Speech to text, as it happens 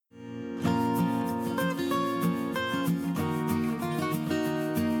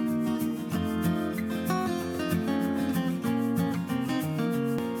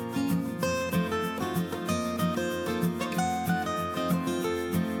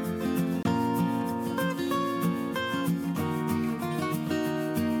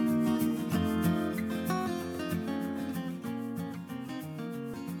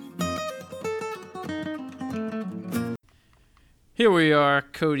Here we are,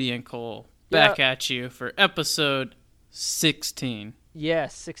 Cody and Cole, back Yep. at you for episode 16.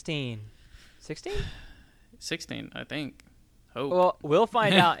 Yes, 16. 16? 16, I think. Hope. Well, we'll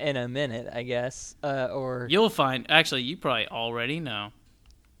find out in a minute, I guess. You'll find, actually, you probably already know.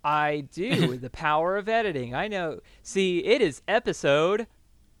 I do. The power of editing. I know. See, it is episode.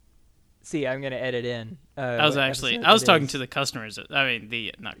 See, I'm going to edit in. I was talking to the customers. I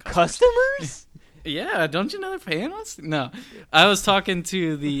mean, not customers. Customers? Yeah, don't you know they're paying us? No. I was talking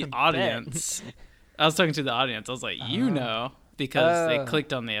to the audience. I was like, you know, because they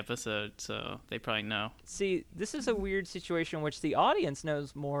clicked on the episode, so they probably know. See, this is a weird situation in which the audience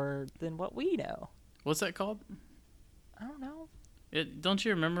knows more than what we know. What's that called? I don't know. Don't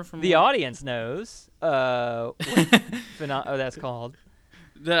you remember from The audience knows. That's called.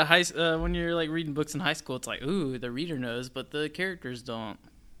 When you're like reading books in high school, it's like, ooh, the reader knows, but the characters don't.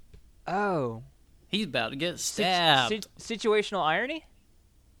 Oh. He's about to get stabbed. Situational irony?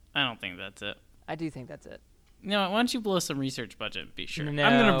 I don't think that's it. I do think that's it. No, why don't you blow some research budget and be sure? No,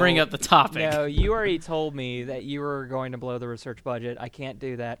 I'm going to bring up the topic. No, you already told me that you were going to blow the research budget. I can't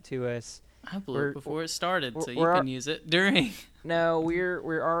do that to us. I blew it before it started, so you can use it during. No,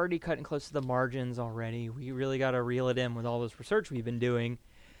 we're already cutting close to the margins already. We really got to reel it in with all this research we've been doing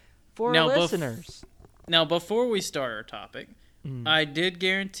for our listeners. Now, before we start our topic, I did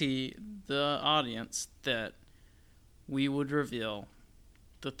guarantee the audience that we would reveal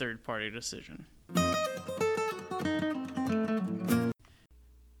the third-party decision.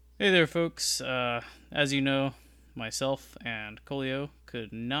 Hey there, folks. As you know, myself and Colio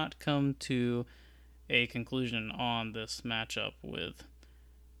could not come to a conclusion on this matchup with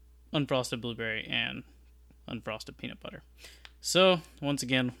unfrosted blueberry and unfrosted peanut butter. So, once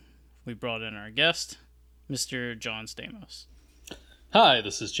again, we brought in our guest, Mr. John Stamos. Hi,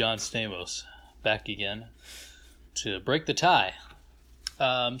 this is John Stamos, back again to break the tie.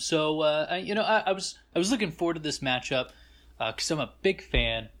 I was looking forward to this matchup because I'm a big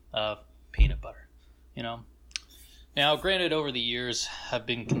fan of peanut butter. You know, now granted, over the years I've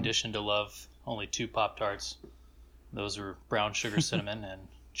been conditioned to love only two Pop-Tarts. Those are brown sugar cinnamon and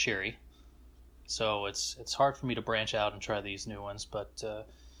cherry. So it's hard for me to branch out and try these new ones, but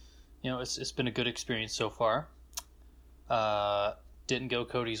it's been a good experience so far. Didn't go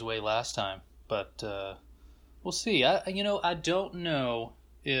Cody's way last time, but we'll see. I don't know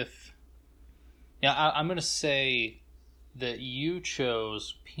if. Yeah, I'm gonna say that you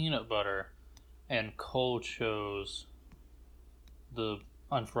chose peanut butter, and Cole chose the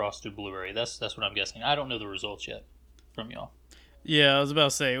unfrosted blueberry. That's what I'm guessing. I don't know the results yet from y'all. Yeah, I was about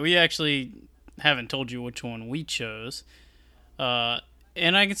to say we actually haven't told you which one we chose.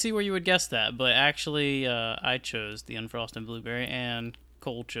 And I can see where you would guess that, but actually, I chose the unfrosted blueberry, and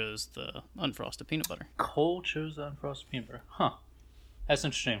Cole chose the unfrosted peanut butter. Cole chose the unfrosted peanut butter. Huh. That's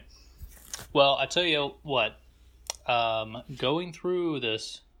interesting. Well, I tell you what. Going through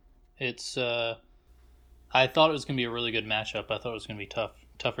this, it's. I thought it was going to be a really good matchup. I thought it was going to be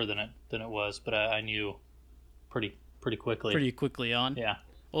tougher than it was, but I knew pretty quickly. Pretty quickly on. Yeah.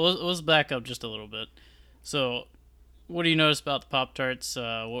 Well, let's back up just a little bit. So, what do you notice about the Pop-Tarts?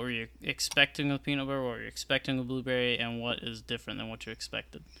 What were you expecting with peanut butter? What were you expecting with blueberry? And what is different than what you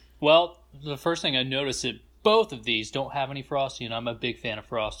expected? Well, the first thing I noticed is both of these don't have any frosting, and I'm a big fan of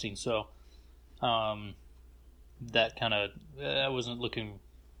frosting. So, that kind of I wasn't looking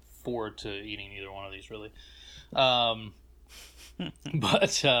forward to eating either one of these really. But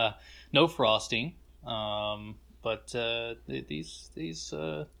no frosting. But these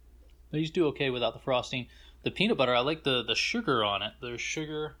do okay without the frosting. The peanut butter, I like the sugar on it. There's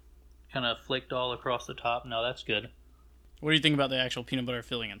sugar kind of flaked all across the top. No, that's good. What do you think about the actual peanut butter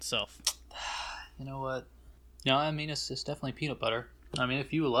filling itself? You know what? No, I mean, it's definitely peanut butter. I mean,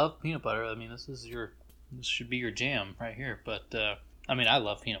 if you love peanut butter, I mean, this should be your jam right here. But, I mean, I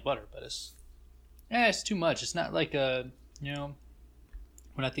love peanut butter, but it's too much. It's not like, when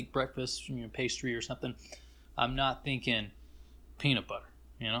I think breakfast, pastry or something, I'm not thinking peanut butter,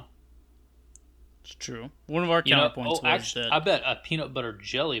 It's true. One of our counterpoints was that... I bet a peanut butter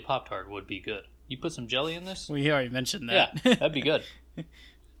jelly Pop-Tart would be good. You put some jelly in this? We already mentioned that. Yeah, that'd be good.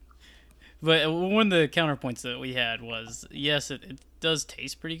 But one of the counterpoints that we had was, yes, it does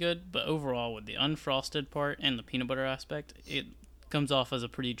taste pretty good, but overall with the unfrosted part and the peanut butter aspect, it comes off as a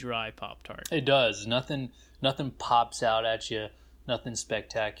pretty dry Pop-Tart. It does. Nothing pops out at you. Nothing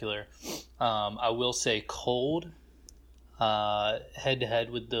spectacular. I will say cold,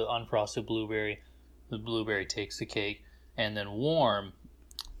 head-to-head with the unfrosted blueberry. The blueberry takes the cake. And then warm,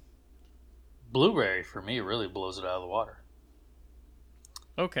 blueberry, for me, really blows it out of the water.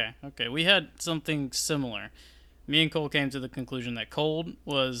 Okay. We had something similar. me and Cole came to the conclusion that cold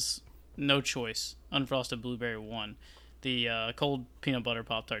was no choice. Unfrosted blueberry won. The cold peanut butter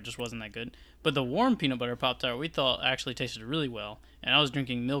Pop-Tart just wasn't that good. But the warm peanut butter Pop-Tart we thought actually tasted really well. And I was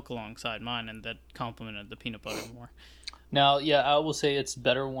drinking milk alongside mine, and that complemented the peanut butter more. Now, yeah, I will say it's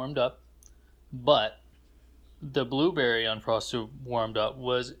better warmed up, but the blueberry unfrosted warmed up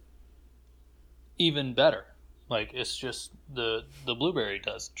was even better. Like, it's just the blueberry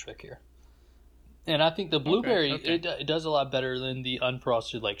does the trick here. And I think the blueberry, Okay. It does a lot better than the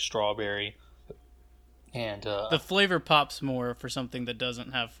unfrosted, like, strawberry. And the flavor pops more for something that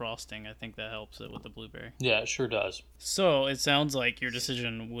doesn't have frosting. I think that helps it with the blueberry. yeah, it sure does. So it sounds like your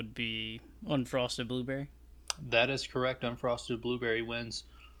decision would be unfrosted blueberry. That is correct. Unfrosted blueberry wins.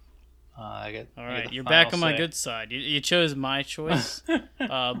 I get All right, the you're final back on my say. good side. You chose my choice,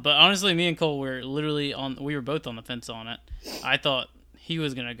 but honestly, me and Cole were literally we were both on the fence on it. I thought he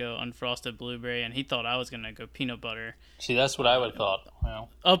was gonna go unfrosted blueberry, and he thought I was gonna go peanut butter. See, that's what I would have thought. Well,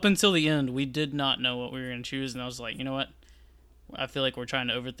 Up until the end, we did not know what we were gonna choose, and I was like, you know what? I feel like we're trying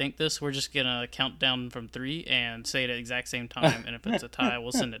to overthink this. We're just gonna count down from 3 and say it at the exact same time, and if it's a tie,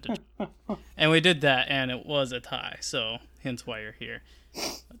 we'll send it to John. And we did that, and it was a tie. So hence why you're here,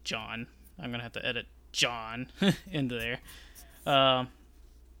 John. I'm gonna have to edit John into there.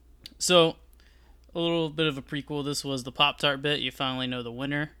 So a little bit of a prequel. This was the Pop-Tart bit. You finally know the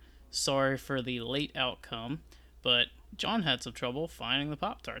winner. Sorry for the late outcome, but John had some trouble finding the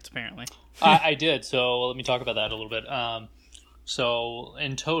Pop-Tarts, apparently. I did. So let me talk about that a little bit. So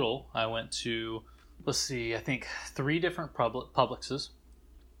in total, I went to, let's see, I think 3 different Publixes,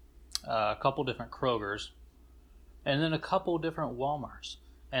 a couple different Krogers, and then a couple different Walmarts.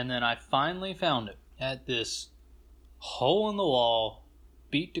 And then I finally found it at this hole-in-the-wall,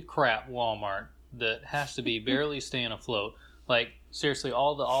 beat-to-crap Walmart that has to be barely staying afloat. Like, seriously,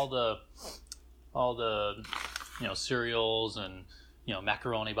 all the cereals and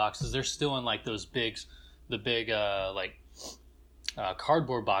macaroni boxes, they're still in like those big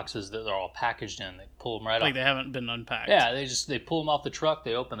cardboard boxes that they're all packaged in. They pull them right Like off. they haven't been unpacked. Yeah, they pull them off the truck.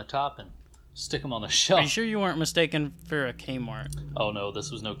 They open the top and stick them on the shelf. Are you sure you weren't mistaken for a Kmart? Oh no, this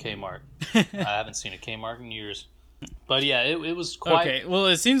was no Kmart. I haven't seen a Kmart in years. But yeah, it was quite. Okay, well,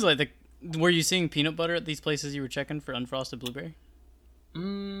 it seems like were you seeing peanut butter at these places you were checking for unfrosted blueberry?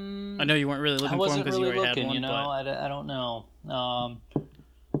 I know you weren't really I looking for them wasn't because really you already looking. had one, I don't know.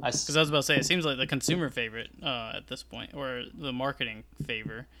 because I was about to say it seems like the consumer favorite at this point, or the marketing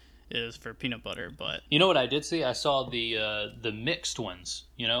favor, is for peanut butter. But You know what I did see? I saw the mixed ones.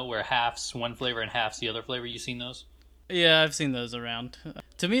 Where half's one flavor and half's the other flavor. You seen those? yeah, I've seen those around.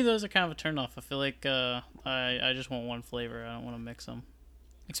 To me, those are kind of a turnoff. I feel like I just want one flavor. I don't want to mix them.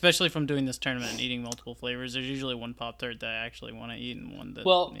 Especially from doing this tournament and eating multiple flavors, there's usually one Pop-Tart that I actually want to eat and one that.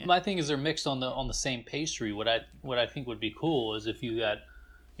 Well, yeah. my thing is they're mixed on the same pastry. What I think would be cool is if you got,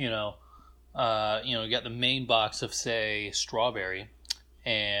 you got the main box of say strawberry,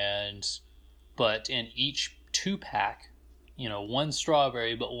 but in each 2-pack, one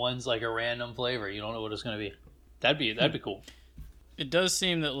strawberry, but one's like a random flavor. You don't know what it's going to be. That'd be cool. It does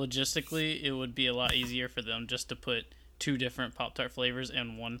seem that logistically it would be a lot easier for them just to put 2 different Pop-Tart flavors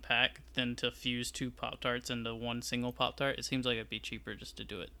in one pack than to fuse 2 Pop-Tarts into one single Pop-Tart. It seems like it'd be cheaper just to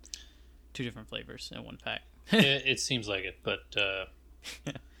do it 2 different flavors in one pack. It seems like it, but I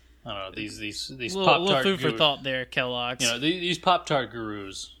don't know these little Pop-Tart food for gurus, thought there, Kellogg's. these Pop-Tart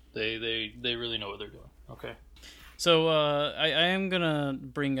gurus, they really know what they're doing. Okay. So I am gonna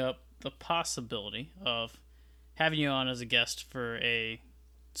bring up the possibility of having you on as a guest for a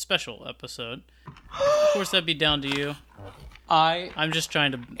special episode. Of course, that'd be down to you. I'm just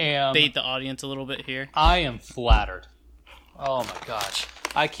trying to bait the audience a little bit here. I am flattered. Oh my gosh.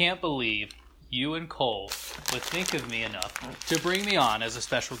 I can't believe you and Cole would think of me enough to bring me on as a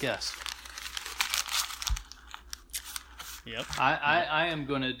special guest. Yep. I am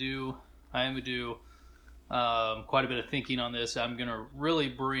going to do quite a bit of thinking on this. I'm going to really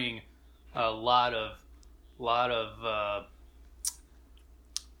bring a lot of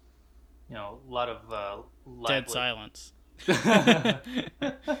Dead lively- silence.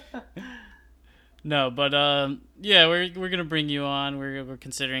 No, but yeah, we're gonna bring you on. We're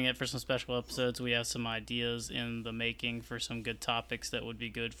considering it for some special episodes. We have some ideas in the making for some good topics that would be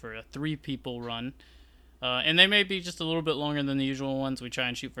good for a 3-people run. And they may be just a little bit longer than the usual ones. We try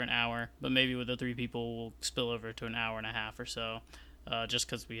and shoot for an hour, but maybe with the 3 people, we'll spill over to an hour and a half or so. Just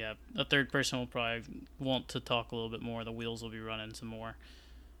because we have a third person will probably want to talk a little bit more. The wheels will be running some more.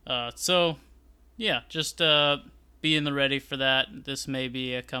 So, yeah, just be in the ready for that. This may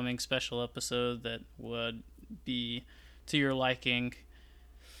be a coming special episode that would be to your liking.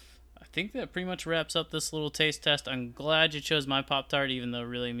 I think that pretty much wraps up this little taste test. I'm glad you chose my Pop-Tart, even though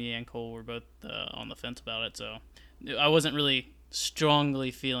really me and Cole were both on the fence about it. So I wasn't really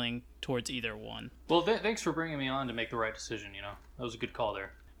strongly feeling towards either one. Well, thanks for bringing me on to make the right decision, you know. That was a good call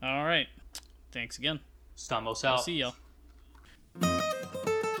there. All right. Thanks again. Stamos I'll out. see y'all.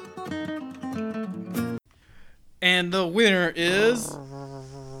 And the winner is...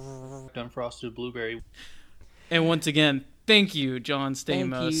 Unfrosted blueberry. And once again, thank you, John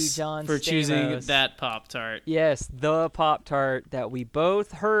Stamos, Thank you, John for choosing Stamos. that Pop-Tart. Yes, the Pop-Tart that we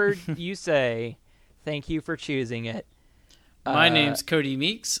both heard you say. Thank you for choosing it. My name's Cody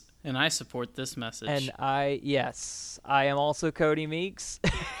Meeks, and I support this message. And I am also Cody Meeks.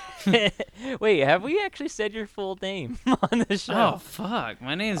 Wait, have we actually said your full name on the show? Oh, fuck.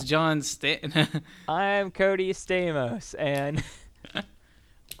 My name's John I'm Cody Stamos, and...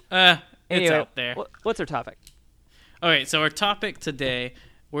 it's anyway, out there. What's our topic? Okay, so our topic today,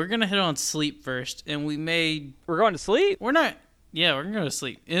 we're going to hit on sleep first, and We're going to sleep? we're not, yeah, we're going to go to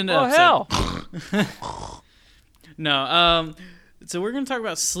sleep. Hell. No, so we're going to talk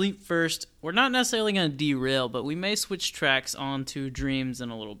about sleep first. We're not necessarily going to derail, but we may switch tracks onto dreams in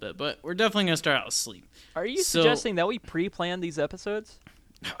a little bit, but we're definitely going to start out with sleep. Are you suggesting that we pre-plan these episodes?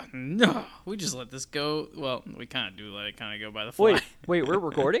 No, we just let this go. Well, we kind of do let it kind of go by the fly. Wait, we're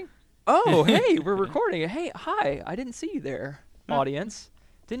recording? Oh, hey, we're recording. Hey, hi, I didn't see you there, audience.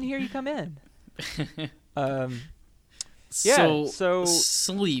 Didn't hear you come in. So so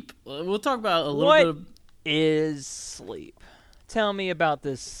sleep. We'll talk about a little what bit of... is sleep? Tell me about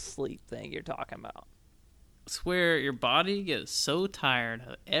this sleep thing you're talking about. It's where your body gets so tired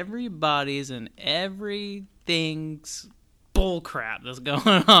of everybody's and everything's bullcrap that's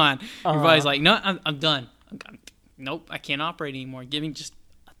going on. Your body's like, no, I'm done. Nope, I can't operate anymore. Give me just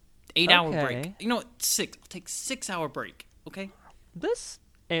an 8-hour break. You know what? 6. I'll take 6-hour break. Okay.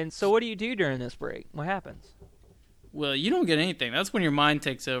 And so what do you do during this break? What happens? Well, you don't get anything. That's when your mind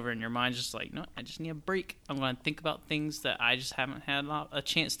takes over and your mind's just like, no, I just need a break. I'm going to think about things that I just haven't had a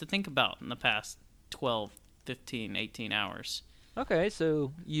chance to think about in the past 12, 15, 18 hours. Okay,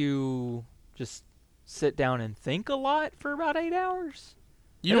 so you just sit down and think a lot for about 8 hours?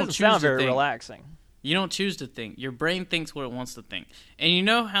 You don't doesn't choose sound to very think. relaxing. You don't choose to think. Your brain thinks what it wants to think. And you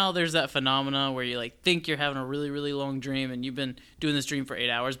know how there's that phenomena where you like think you're having a really, really long dream and you've been doing this dream for 8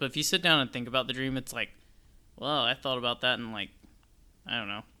 hours, but if you sit down and think about the dream, it's like, well, I thought about that in like, I don't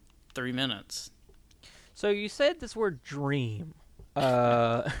know, 3 minutes. So you said this word dream.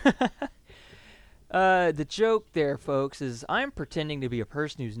 The joke there, folks, is I'm pretending to be a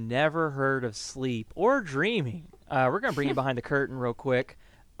person who's never heard of sleep or dreaming. We're going to bring you behind the curtain real quick.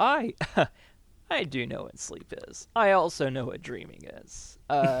 I do know what sleep is. I also know what dreaming is.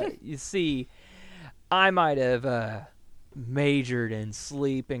 You see, I might have majored in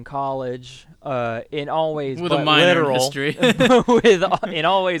sleep in college, in always with but a minor literal. in history. In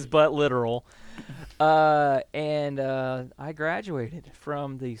always but literal. And I graduated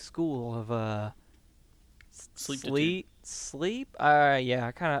from the school of sleep.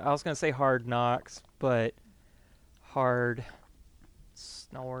 Yeah, I was gonna say hard knocks, but hard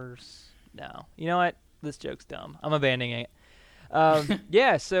snores. No, you know what? This joke's dumb. I'm abandoning it.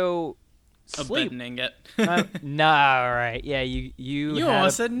 Yeah. So sleep. Abandoning it. Nah, all right. Yeah, you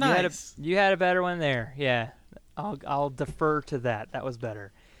almost said nice. You had a better one there. Yeah, I'll defer to that. That was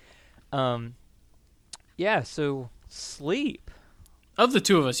better. Yeah. So sleep. Of the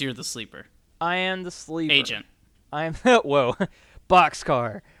two of us, you're the sleeper. I am the sleeper. Agent. I'm whoa,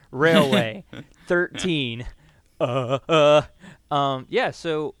 boxcar, railway, 13. Yeah.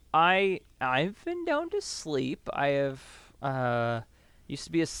 So I've been known to sleep. I have used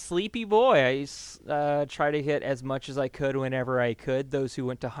to be a sleepy boy. I used try to hit as much as I could whenever I could. Those who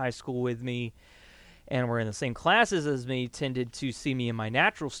went to high school with me and were in the same classes as me tended to see me in my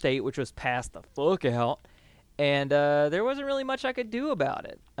natural state, which was passed the fuck out. And there wasn't really much I could do about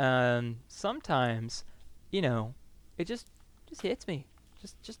it. Sometimes, it just hits me.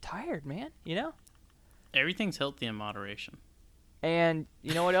 Just tired, man, Everything's healthy in moderation. And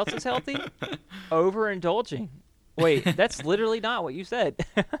you know what else is healthy? Overindulging. Wait, that's literally not what you said.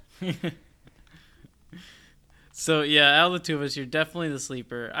 So, yeah, out of the two of us, you're definitely the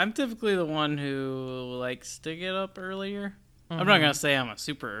sleeper. I'm typically the one who likes to get up earlier. Mm-hmm. I'm not going to say I'm a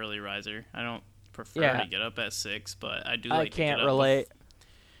super early riser. I don't prefer to get up at 6, but I do like to get up. I can't relate.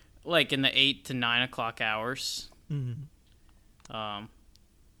 Like in the 8 to 9 o'clock hours. Mm-hmm.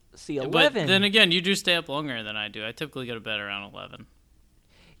 See, 11. But then again, you do stay up longer than I do. I typically go to bed around 11.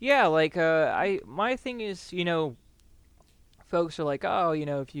 Yeah, like, my thing is, folks are like, oh,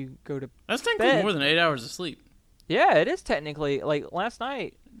 if you go to That's technically more than 8 hours of sleep. Yeah, it is technically. Like, last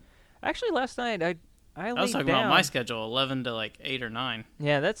night, Actually, last night I I was laid talking down. about my schedule, 11 to like 8 or 9.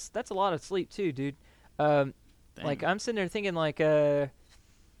 Yeah, that's a lot of sleep too, dude. Like Dang. I'm sitting there thinking like it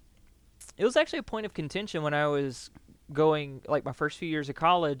was actually a point of contention when I was going like my first few years of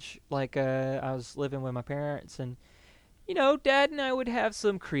college. Like I was living with my parents, and Dad and I would have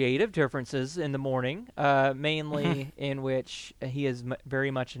some creative differences in the morning, mainly in which he is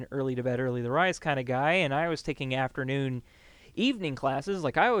very much an early to bed, early to rise kind of guy, and I was taking afternoon, evening classes.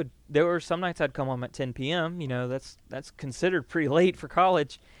 Like there were some nights I'd come home at 10 p.m. That's considered pretty late for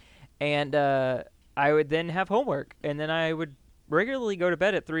college, and I would then have homework, and then I would regularly go to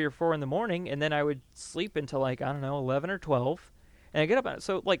bed at 3 or 4 in the morning, and then I would sleep until like, I don't know, 11 or 12, and I get up.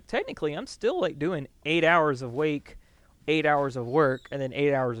 So like technically I'm still like doing 8 hours of wake, 8 hours of work, and then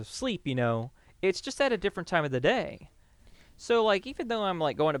 8 hours of sleep. It's just at a different time of the day. So like even though I'm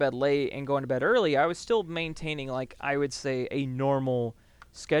like going to bed late and going to bed early, I was still maintaining, like, I would say, a normal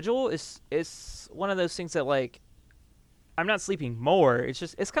schedule. Is one of those things that, like, I'm not sleeping more. It's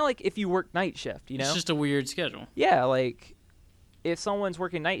kind of like if you work night shift, It's just a weird schedule. Yeah, like if someone's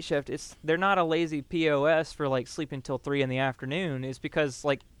working night shift, they're not a lazy POS for like sleeping till 3 in the afternoon. It's because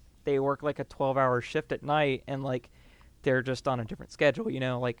like they work like a 12-hour shift at night, and like they're just on a different schedule.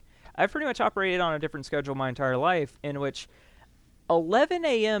 Like I've pretty much operated on a different schedule my entire life, in which 11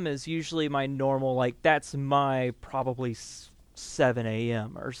 a.m. is usually my normal, like that's my probably 7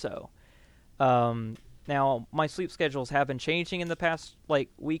 a.m. or so. Now, my sleep schedules have been changing in the past like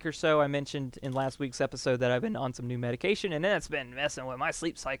week or so. I mentioned in last week's episode that I've been on some new medication, and that's been messing with my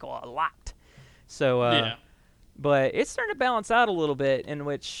sleep cycle a lot. So, Yeah. but it's starting to balance out a little bit, in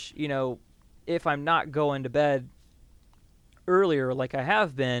which, if I'm not going to bed earlier like I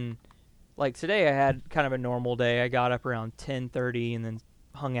have been, like today I had kind of a normal day. I got up around 10:30 and then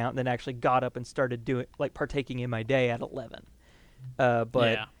hung out, and then actually got up and started partaking in my day at 11. But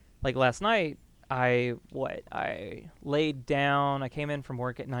Yeah. like last night, I laid down. I came in from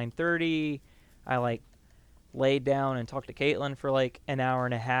work at 9:30. I like laid down and talked to Caitlin for like an hour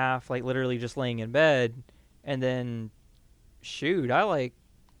and a half, like literally just laying in bed. And then, shoot, I went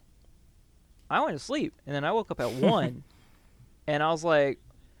to sleep, and then I woke up at 1, and I was like,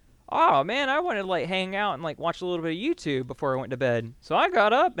 oh man, I wanted to like hang out and like watch a little bit of YouTube before I went to bed. So I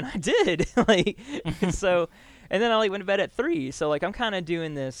got up and I did. And then I like went to bed at 3. So like I'm kind of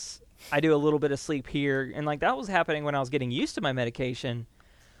doing this. I do a little bit of sleep here, and like that was happening when I was getting used to my medication.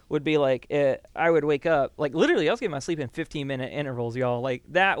 Would be like I would wake up, like literally I was getting my sleep in 15-minute intervals, y'all. Like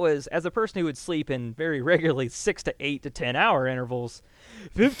that was, as a person who would sleep in very regularly 6 to 8 to 10 hour intervals,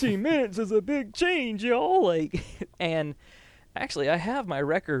 15 minutes is a big change, y'all. Like, and actually I have my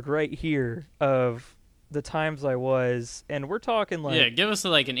record right here of the times I was, and we're talking like, Yeah, give us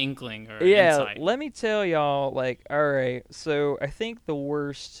like an inkling or insight. let me tell y'all, like, all right, so I think the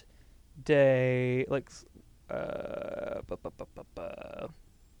worst day, like,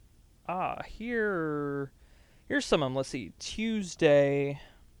 here's some of them. Let's see. Tuesday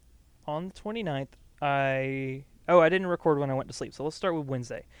on the 29th, I didn't record when I went to sleep, so let's start with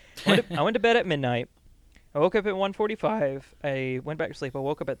Wednesday. I went to bed at midnight. I woke up at 1:45. I went back to sleep. I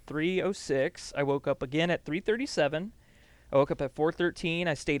woke up at 3:06. I woke up again at 3:37. I woke up at 4:13.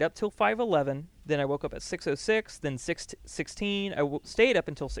 I stayed up till 5:11. Then I woke up at 6:06. Then 6:16. I stayed up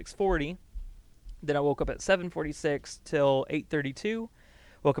until 6:40. Then I woke up at 7:46 till 8:32.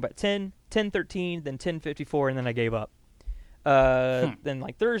 Woke up at 10, 10:13, then 10:54, and then I gave up. Then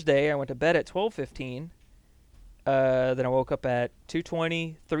like Thursday, I went to bed at 12:15. Then I woke up at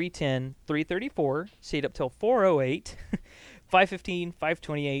 2:20, 3:10, 3:34. Stayed up till 4:08, 5:15,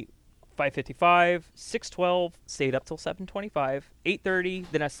 5:28, 5:55, 6:12. Stayed up till 7:25, 8:30.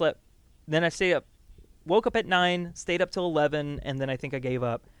 Then I slept. Then I stayed up. Woke up at 9. Stayed up till 11, and then I think I gave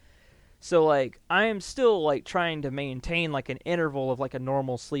up. So, like, I am still, like, trying to maintain, like, an interval of, like, a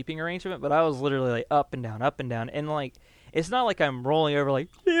normal sleeping arrangement, but I was literally, like, up and down, and, like, it's not like I'm rolling over, like,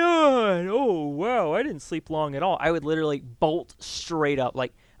 yeah, oh, wow, I didn't sleep long at all. I would literally bolt straight up,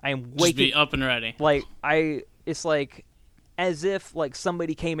 like, I am waking... Just be up and ready. Like, it's like, as if, like,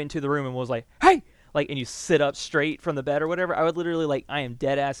 somebody came into the room and was like, hey! Like, and you sit up straight from the bed or whatever. I would literally, like, I am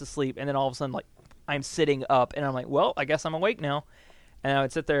dead ass asleep, and then all of a sudden, like, I'm sitting up, and I'm like, well, I guess I'm awake now. And I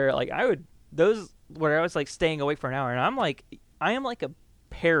would sit there, like, where I was, like, staying awake for an hour. And I am like a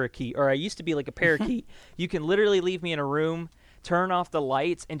parakeet, or I used to be like a parakeet. You can literally leave me in a room, turn off the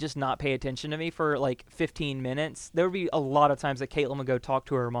lights, and just not pay attention to me for, like, 15 minutes. There would be a lot of times that Caitlin would go talk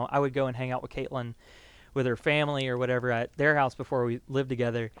to her mom. I would go and hang out with Caitlin with her family or whatever at their house before we lived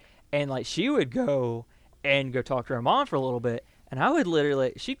together. And, like, she would go talk to her mom for a little bit. And I would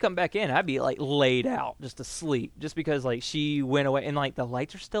literally, she'd come back in, I'd be like laid out, just asleep, just because like she went away, and like the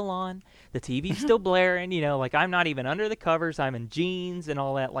lights are still on, the TV's still blaring, like I'm not even under the covers, I'm in jeans and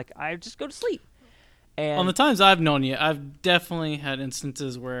all that. Like I just go to sleep. And on the times I've known you, I've definitely had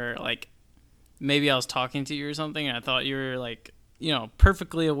instances where like maybe I was talking to you or something, and I thought you were like,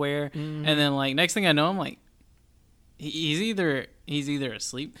 perfectly aware, and then like next thing I know, I'm like, he's either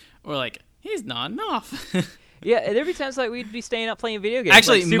asleep or like he's nodding off. Yeah, and there'd be times like we'd be staying up playing video games,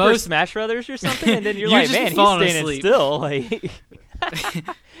 Actually, like Super Smash Brothers or something, and then you're like, just man, he's falling standing asleep. still. Like,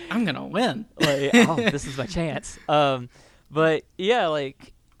 I'm gonna win. like, oh, this is my chance. But yeah,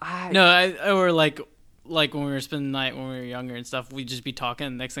 like or like when we were spending the night when we were younger and stuff, we'd just be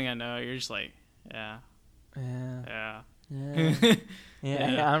talking. Next thing I know, you're just like, yeah.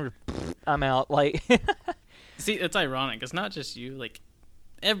 I'm out. Like, See, it's ironic. It's not just you. Like,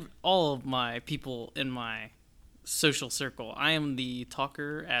 all of my people in my social circle, I am the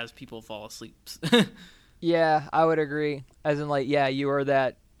talker as people fall asleep. yeah, I would agree. As in, like, yeah, you are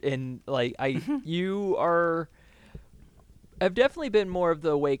that, and like, you are. I've definitely been more of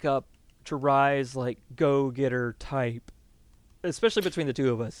the wake up to rise, like, go getter type, especially between the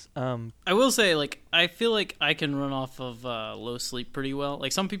two of us. I will say, like, I feel like I can run off of low sleep pretty well.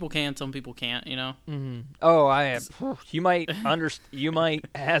 Like, some people can, some people can't. Mm-hmm. Oh, I am. You might You might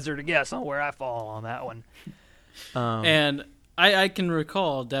hazard a guess on where I fall on that one. And I can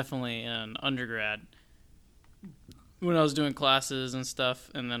recall definitely in undergrad when I was doing classes and stuff,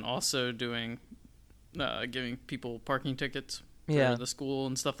 and then also doing giving people parking tickets for the school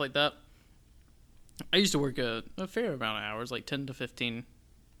and stuff like that. I used to work a fair amount of hours, like 10 to 15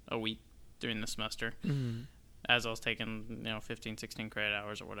 a week during the semester, as I was taking 15, 16 credit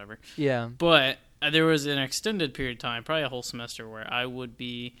hours or whatever. Yeah. But there was an extended period of time, probably a whole semester, where I would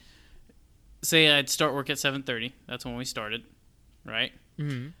be, say I'd start work at 7:30. That's when we started, right?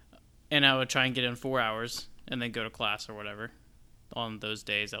 Mm-hmm. And I would try and get in 4 hours and then go to class or whatever. On those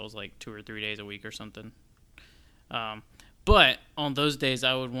days, that was like 2 or 3 days a week or something. But on those days,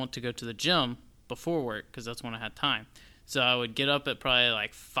 I would want to go to the gym before work because that's when I had time. So I would get up at probably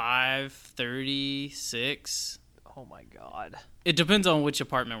like 5:30, 6. Oh my god. It depends on which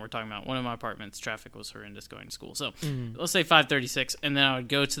apartment we're talking about. One of my apartments, traffic was horrendous going to school. So let's say 5:36, and then I would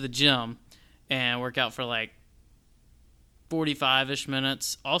go to the gym and work out for like 45-ish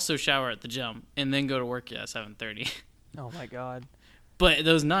minutes. Also shower at the gym, and then go to work at 7:30. Oh my god. But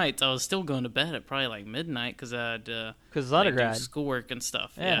those nights, I was still going to bed at probably like midnight because I had do schoolwork and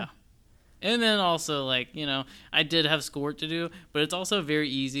stuff. Yeah. And then also, like, I did have schoolwork to do, but it's also very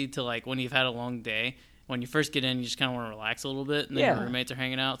easy to, like, when you've had a long day, when you first get in, you just kind of want to relax a little bit, and then your roommates are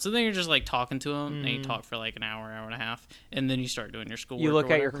hanging out. So then you're just, like, talking to them, and you talk for, like, an hour, hour and a half, and then you start doing your schoolwork. You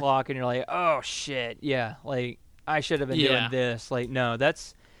look at your clock, and you're like, oh, shit, yeah, like, I should have been doing this. Like, no,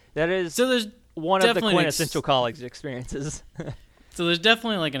 that is so there's one of the quintessential college experiences. So there's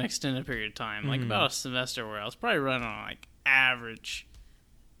definitely, like, an extended period of time, like, about a semester where I was probably running on, like, average,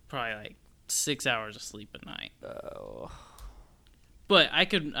 probably, like, 6 hours of sleep a night. Oh. But I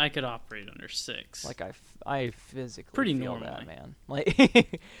could operate under 6. Like I physically pretty feel normally. that, man.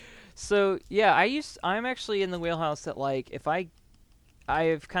 Like so yeah, I'm actually in the wheelhouse that like if I've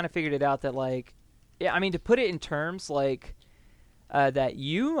kind of figured it out that like I mean to put it in terms like that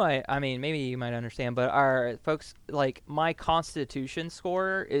you might maybe you might understand, but our folks like my constitution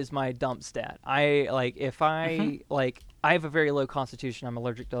score is my dump stat. I like if I like I have a very low constitution. I'm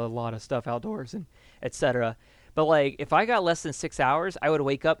allergic to a lot of stuff outdoors and etc. But like if I got less than 6 hours, I would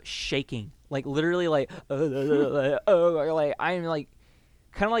wake up shaking, like literally like like I'm like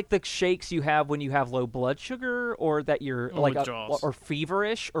kind of like the shakes you have when you have low blood sugar or that you're like or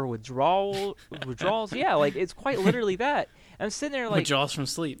feverish or withdrawals. Yeah, like it's quite literally that. I'm sitting there like withdrawals from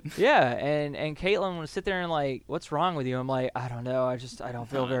sleep. Yeah, and Caitlin would sit there and like, what's wrong with you? I'm like, I don't know. I don't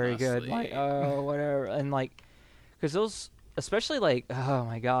feel very good. Sleep. Like, oh, whatever. And like, because those, especially like, oh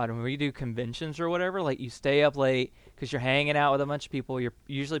my god, when we do conventions or whatever, like you stay up late because you're hanging out with a bunch of people. You're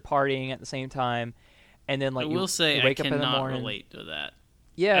usually partying at the same time, and then like I will say you wake I up in the cannot morning. relate to that.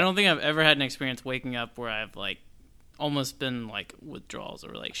 Yeah, I don't think I've ever had an experience waking up where I've like almost been like withdrawals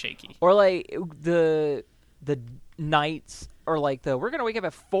or like shaky or like the nights or like we're gonna wake up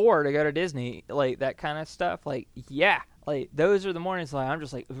at 4 to go to Disney, like that kind of stuff. Like yeah, like those are the mornings like I'm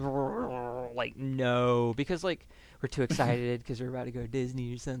just like no, because like we're too excited because we're about to go to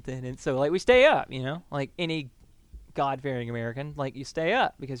Disney or something, and so like we stay up, like any God-fearing American, like you stay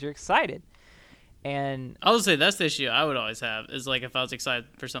up because you're excited. And I would say that's the issue I would always have is like if I was excited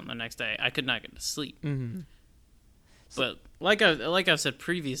for something the next day, I could not get to sleep. Mm-hmm. But like I've said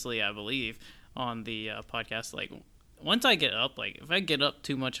previously, I believe on the podcast, like once I get up, like if I get up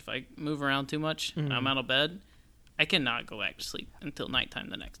too much, if I move around too much, and I'm out of bed, I cannot go back to sleep until nighttime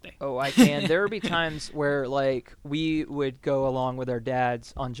the next day. Oh, I can. There would be times where like we would go along with our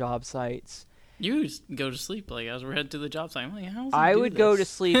dads on job sites. You just go to sleep like as we're heading to the job site. I'm like, how does he I do would this? go to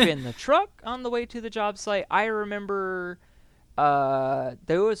sleep in the truck on the way to the job site. I remember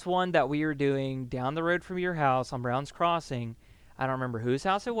there was one that we were doing down the road from your house on Brown's Crossing. I don't remember whose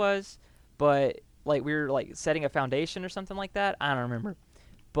house it was, but like we were like setting a foundation or something like that. I don't remember.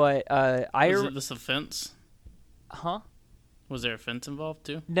 But Was this a fence? Huh? Was there a fence involved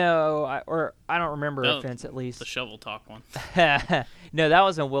too? No, I don't remember a fence at least. The shovel talk one. No, that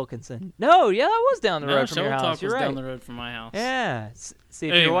was in Wilkinson. No, yeah, that was down the road from your shovel house. talk You're was right. down the road from my house. Yeah. See,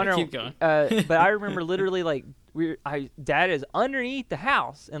 if Anyway, you're wondering, keep going. But I remember literally like Dad is underneath the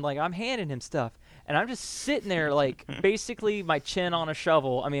house and like I'm handing him stuff and I'm just sitting there like basically my chin on a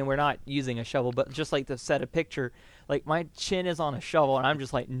shovel. I mean, we're not using a shovel, but just like to set a picture, like my chin is on a shovel and I'm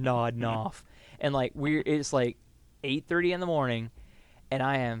just like nodding off, and like it's like 8:30 in the morning. And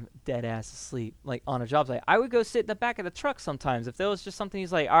I am dead ass asleep, like on a job site. I would go sit in the back of the truck sometimes if there was just something.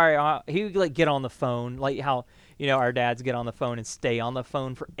 He's like, all right, he would like get on the phone, like how our dads get on the phone and stay on the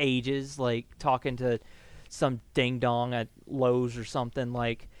phone for ages, like talking to some ding dong at Lowe's or something,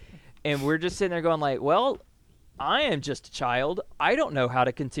 like. And we're just sitting there going like, well, I am just a child. I don't know how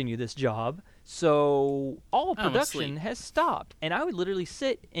to continue this job, so all production has stopped. And I would literally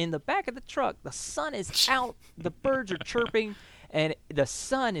sit in the back of the truck. The sun is out, the birds are chirping. And the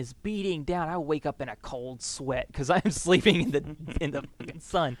sun is beating down. I wake up in a cold sweat because I'm sleeping in the fucking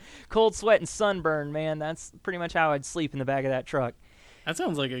sun. Cold sweat and sunburn, man. That's pretty much how I'd sleep in the back of that truck. That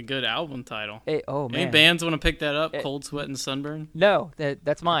sounds like a good album title. Man. Any bands want to pick that up? Cold Sweat and Sunburn? No,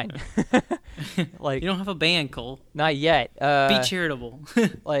 that's mine. Like you don't have a band, Cole. Not yet. Be charitable.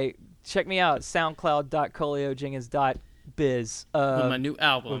 Like check me out, soundcloud.coliojenkins.biz. With my new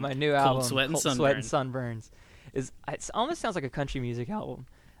album. Cold Sweat and Cold Sweat and Sunburns. It almost sounds like a country music album.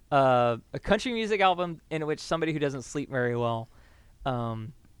 A country music album in which somebody who doesn't sleep very well.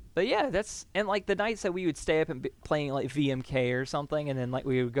 But yeah, and like the nights that we would stay up and be playing like VMK or something, and then like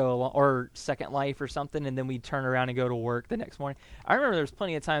we would go along, or Second Life or something, and then we'd turn around and go to work the next morning. I remember there was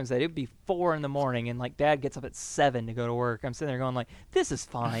plenty of times that it'd be 4 a.m. and like Dad gets up at 7 to go to work. I'm sitting there going like, this is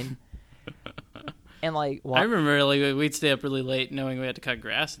fine. And like, I remember like we'd stay up really late knowing we had to cut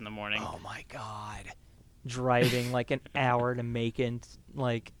grass in the morning. Oh my God. Driving like an hour to Macon,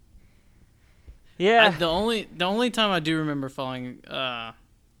 like, yeah. The only time I do remember falling,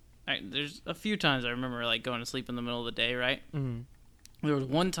 there's a few times I remember like going to sleep in the middle of the day, right? Mm-hmm. There was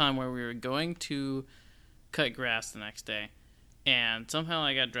one time where we were going to cut grass the next day, and somehow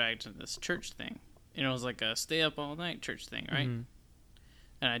I got dragged to this church thing. It was like a stay up all night church thing, right? Mm-hmm.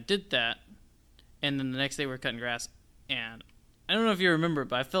 And I did that, and then the next day we were cutting grass, and I don't know if you remember,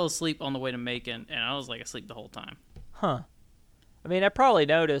 but I fell asleep on the way to Macon, and I was like asleep the whole time. Huh. I mean, I probably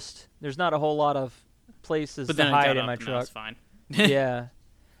noticed. There's not a whole lot of places to hide in my truck. That's fine. Yeah.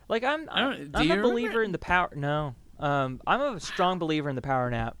 Like I'm a believer in the power. No. I'm a strong believer in the power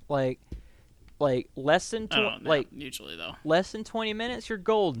nap. Like less than usually though. Less than 20 minutes, you're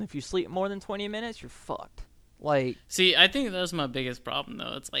golden. If you sleep more than 20 minutes, you're fucked. Like, see, I think that's my biggest problem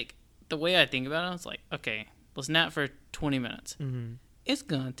though. It's like the way I think about it. It's like, okay, let's nap for 20 minutes. Mm-hmm. It's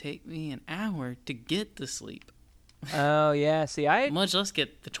gonna take me an hour to get to sleep. Oh yeah, see, much less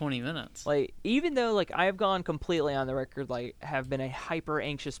get the 20 minutes. Like, even though like I've gone completely on the record, like have been a hyper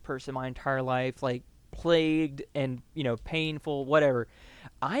anxious person my entire life, like plagued and painful, whatever.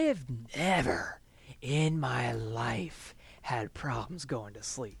 I have never in my life had problems going to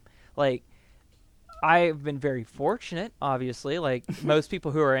sleep. Like, I've been very fortunate, obviously. Like, most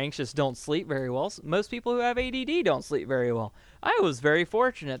people who are anxious don't sleep very well. Most people who have ADD don't sleep very well. I was very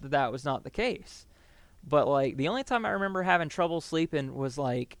fortunate that was not the case. But, like, the only time I remember having trouble sleeping was,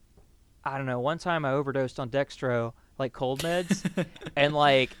 like, I don't know, one time I overdosed on dextro, like cold meds, and,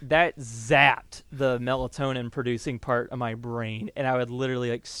 like, that zapped the melatonin-producing part of my brain, and I would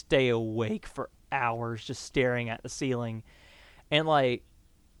literally, like, stay awake for hours just staring at the ceiling. And, like,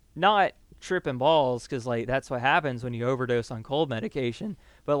 not tripping balls, because like that's what happens when you overdose on cold medication,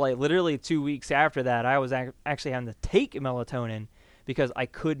 but like literally 2 weeks after that I was actually having to take melatonin because I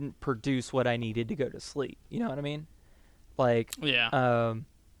couldn't produce what I needed to go to sleep. You know what I mean? Like, yeah.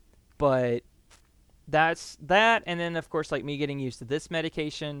 But that's that, and then of course like me getting used to this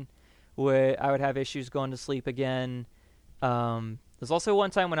medication, I would have issues going to sleep again. There's also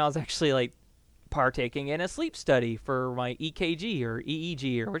one time when I was actually like partaking in a sleep study for my EKG or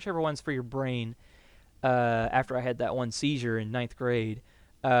EEG or whichever one's for your brain, after I had that one seizure in 9th grade.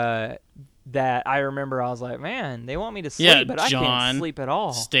 that I remember I was like, man, they want me to sleep, Yeah, but I John can't sleep at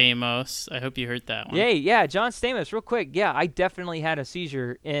all. Stamos. I hope you heard that one. Yeah, John Stamos, real quick. Yeah, I definitely had a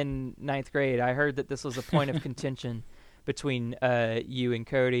seizure in 9th grade. I heard that this was a point of contention between you and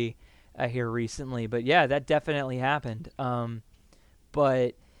Cody here recently. But yeah, that definitely happened.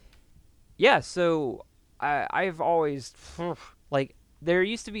 But yeah, so I've always, like, there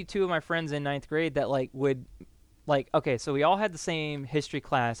used to be two of my friends in 9th grade that, like, would, like, okay, so we all had the same history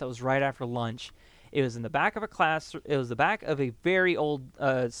class that was right after lunch. It was in the back of a class. It was the back of a very old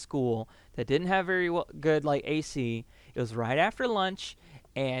school that didn't have very good, like, AC. It was right after lunch,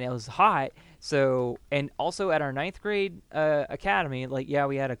 and it was hot. So, and also at our 9th grade academy, like, yeah,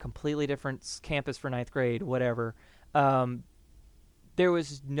 we had a completely different campus for 9th grade, whatever. There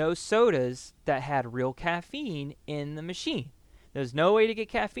was no sodas that had real caffeine in the machine. There's no way to get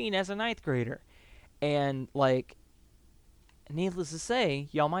caffeine as a 9th grader. And, like, needless to say,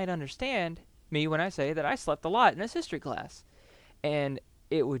 y'all might understand me when I say that I slept a lot in this history class. And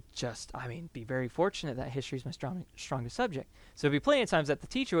it would just, I mean, be very fortunate that history is my strongest subject. So it'd be plenty of times that the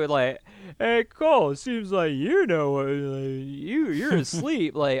teacher would, like, hey, Cole, it seems like you know, you're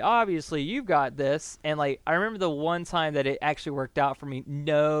asleep. Like, obviously, you've got this. And, like, I remember the one time that it actually worked out for me.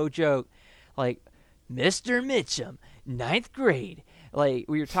 No joke. Like, Mr. Mitchum, 9th grade. Like,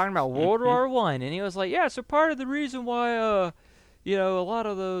 we were talking about World War I, and he was like, yeah, so part of the reason why, a lot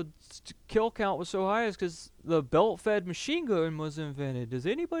of the kill count was so high is because the belt-fed machine gun was invented. Does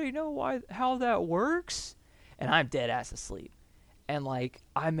anybody know how that works? And I'm dead-ass asleep. And, like,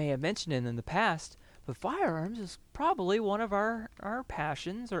 I may have mentioned it in the past, but firearms is probably one of our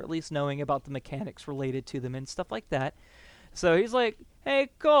passions, or at least knowing about the mechanics related to them and stuff like that. So he's like, hey,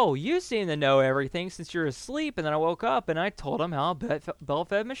 Cole, you seem to know everything since you're asleep. And then I woke up and I told him how a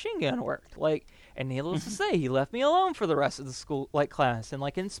belt-fed machine gun worked. Like, and needless to say, he left me alone for the rest of the school, like, class. And,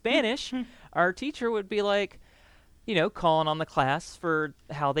 like, in Spanish, our teacher would be like, calling on the class for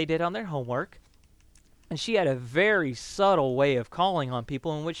how they did on their homework. And she had a very subtle way of calling on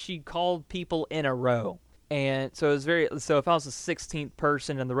people in which she called people in a row. And so it was so if I was the 16th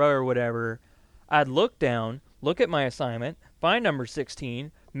person in the row or whatever, I'd look down, look at my assignment, find number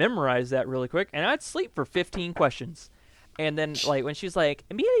 16, memorize that really quick, and I'd sleep for 15 questions. And then, like, when she's like,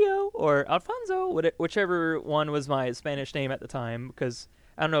 Emilio or Alfonso, whichever one was my Spanish name at the time, because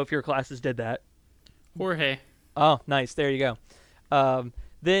I don't know if your classes did that. Jorge. Oh, nice. There you go.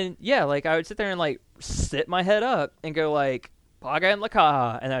 Then, yeah, like, I would sit there and, like, sit my head up and go, like, Paga en la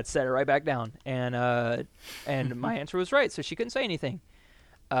caja, and I'd set it right back down. And my answer was right, so she couldn't say anything.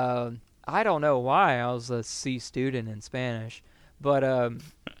 I don't know why I was a C student in Spanish, but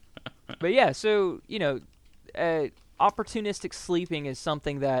yeah, so, opportunistic sleeping is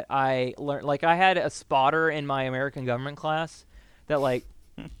something that I learned. Like, I had a spotter in my American government class that, like,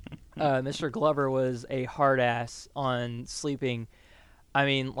 Mr. Glover was a hard ass on sleeping. I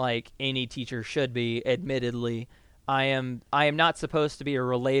mean, like any teacher should be, admittedly. I am not supposed to be a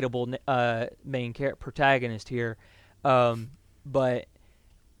relatable main protagonist here, but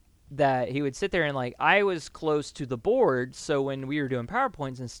that he would sit there and, like, I was close to the board, so when we were doing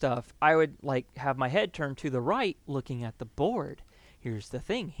PowerPoints and stuff, I would, like, have my head turned to the right looking at the board. Here's the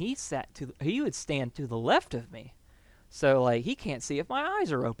thing. He would stand to the left of me. So, like, he can't see if my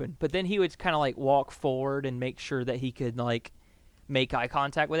eyes are open. But then he would kind of, like, walk forward and make sure that he could, like, make eye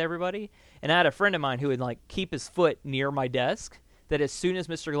contact with everybody. And I had a friend of mine who would, like, keep his foot near my desk, that as soon as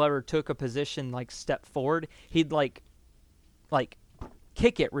Mr. Glover took a position, like, step forward, he'd, like,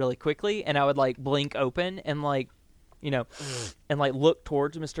 kick it really quickly, and I would, like, blink open and, like, and, like, look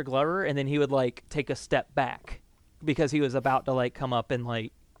towards Mr. Glover, and then he would, like, take a step back because he was about to, like, come up and,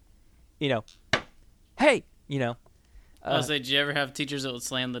 like, hey, I was like, did you ever have teachers that would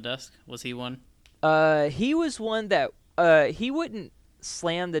slam the desk? Was he one? He was one that he wouldn't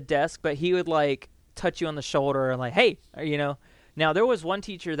slam the desk, but he would, like, touch you on the shoulder and, like, hey, Now, there was one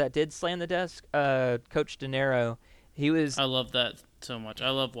teacher that did slam the desk, Coach De Niro. I love that so much. I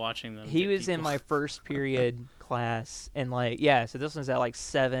love watching them. He was in my first period class, and, like, yeah, so this was at, like,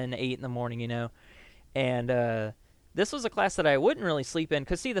 7, 8 in the morning, and this was a class that I wouldn't really sleep in,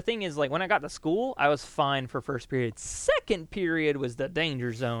 because, see, the thing is, like, when I got to school, I was fine for first period. Second period was the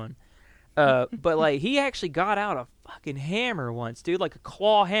danger zone. But, like, he actually got out a fucking hammer once, dude, like a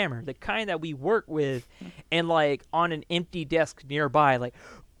claw hammer, the kind that we work with, and, like, on an empty desk nearby, like,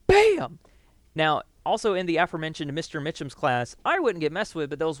 bam! Now, also in the aforementioned Mr. Mitchum's class, I wouldn't get messed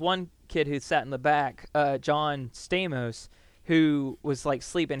with, but there was one kid who sat in the back, John Stamos, who was, like,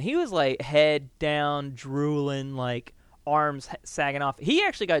 sleeping. He was, like, head down, drooling, like, arms sagging off. He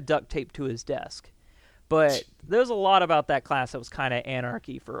actually got duct taped to his desk. But there was a lot about that class that was kind of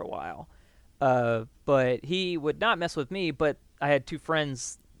anarchy for a while. But he would not mess with me. But I had two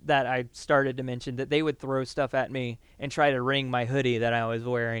friends that I started to mention that they would throw stuff at me and try to wring my hoodie that I was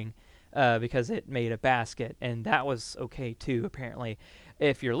wearing because it made a basket, and that was okay too, apparently.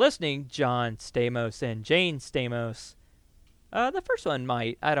 If you're listening, John Stamos and Jane Stamos, the first one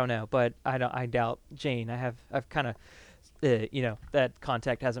might, I don't know, but I doubt Jane. I've kind of, that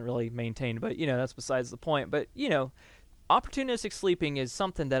contact hasn't really maintained, but that's besides the point. But opportunistic sleeping is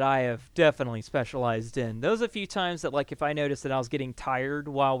something that I have definitely specialized in. Those a few times that, like, if I noticed that I was getting tired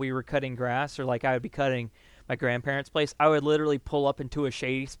while we were cutting grass, or like I would be cutting my grandparents' place, I would literally pull up into a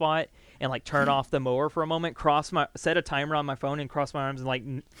shady spot and like turn off the mower for a moment, set a timer on my phone and cross my arms and like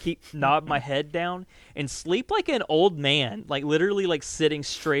nod my head down and sleep like an old man, like literally like sitting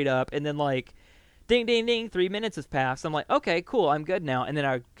straight up, and then like ding, ding, ding, 3 minutes has passed. I'm like, okay, cool, I'm good now. And then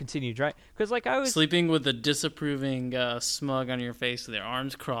I would continue driving. Because, like, I was... Sleeping with a disapproving smug on your face with your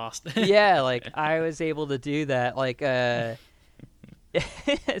arms crossed. Yeah, like, I was able to do that. Like,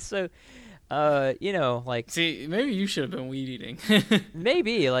 so, like... See, maybe you should have been weed eating.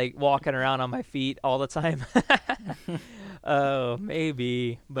 Maybe, like, walking around on my feet all the time. Oh,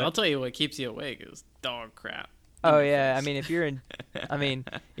 maybe. But I'll tell you what keeps you awake is dog crap. Oh yeah, I mean if we're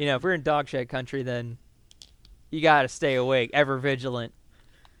in dog shed country, then you gotta stay awake, ever vigilant.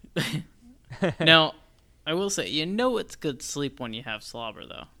 Now, I will say, it's good sleep when you have slobber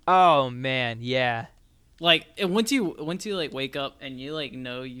though. Oh man, yeah. Like once you like wake up and you like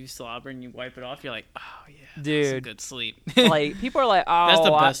know you slobber and you wipe it off, you're like, oh yeah, dude, that's a good sleep. Like people are like, oh, that's the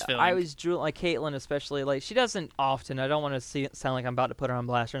best feeling. I was drooling, like Caitlin especially. Like she doesn't often. I don't want to sound like I'm about to put her on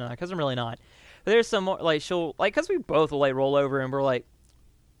blast or not, because I'm really not. But there's some more, like, she'll, like, because we both will, like, roll over and we're like,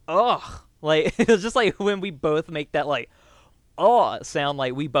 ugh. Like, it's just like when we both make that, like, oh sound,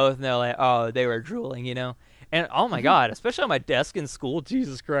 like, we both know, like, oh, they were drooling, And, oh, my God, especially on my desk in school,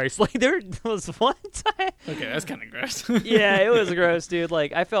 Jesus Christ. Like, there was one time. Okay, that's kind of gross. Yeah, it was gross, dude.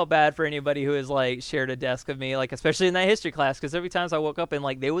 Like, I felt bad for anybody who has, like, shared a desk with me, like, especially in that history class, because every time I woke up and,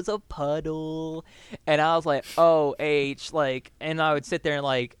 like, there was a puddle, and I was like, oh, H, like, and I would sit there and,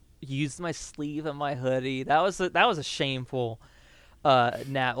 like, used my sleeve of my hoodie. That was a shameful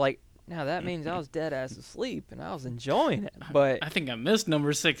nap. Like, now that means I was dead ass asleep and I was enjoying it. But I think I missed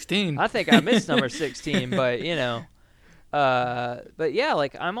number 16. I think I missed number 16. But but yeah,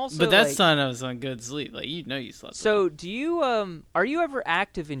 like I'm also. But that's like, sign I was on good sleep. Like you slept. So do you are you ever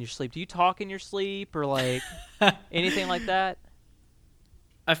active in your sleep? Do you talk in your sleep or like anything like that?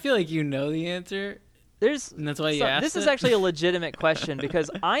 I feel like you know the answer. And that's why you asked This is actually a legitimate question because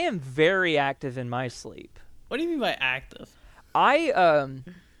I am very active in my sleep. What do you mean by active?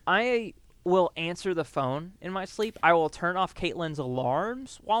 I will answer the phone in my sleep. I will turn off Caitlin's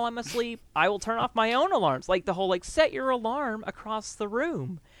alarms while I'm asleep. I will turn off my own alarms, like the whole like set your alarm across the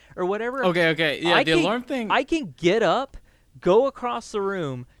room or whatever. Okay, yeah, the alarm thing. I can get up, go across the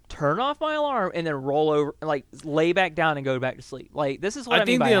room, turn off my alarm, and then roll over, like lay back down and go back to sleep. Like this is what I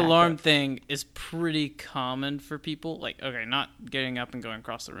mean by think the active. alarm thing is pretty common for people. Like, okay, not getting up and going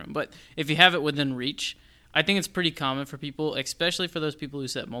across the room, but if you have it within reach, I think it's pretty common for people, especially for those people who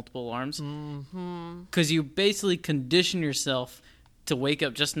set multiple alarms, because you basically condition yourself to wake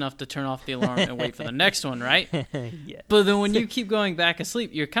up just enough to turn off the alarm and wait for the next one, right? Yes. But then when you keep going back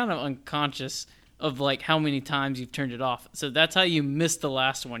asleep, you're kind of unconscious of like how many times you've turned it off. So that's how you missed the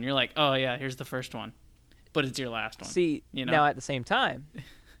last one. You're like, oh yeah, here's the first one, but it's your last one. See, now at the same time,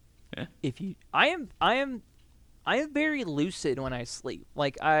 I am very lucid when I sleep.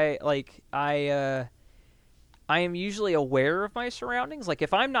 I am usually aware of my surroundings. Like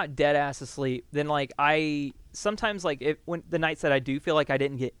if I'm not dead ass asleep, then like I sometimes like when the nights that I do feel like I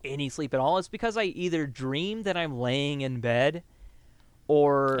didn't get any sleep at all, it's because I either dream that I'm laying in bed.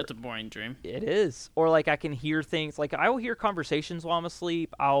 Or that's a boring dream. It is. Or like I can hear things. Like I will hear conversations while I'm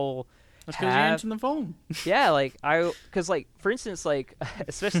asleep. That's because you're answering the phone. Yeah, like because like for instance, like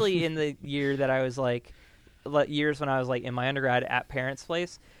especially in the year that I was like years when I was like in my undergrad at parents'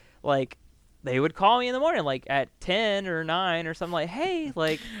 place, like they would call me in the morning like at 10 or 9 or something like, hey,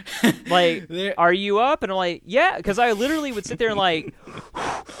 like are you up? And I'm like, yeah, because I literally would sit there and like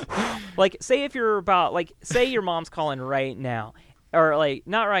say if you're about like say your mom's calling right now. Or, like,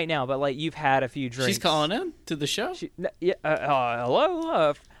 not right now, but, like, you've had a few drinks. She's calling in to the show?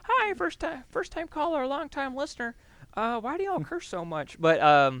 Hello? Hi, first time caller, long time listener. Why do y'all curse so much? But,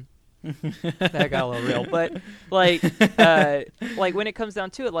 that got a little real. But, like, when it comes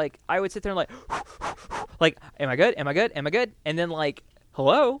down to it, like, I would sit there and, like, am I good? Am I good? Am I good? And then, like,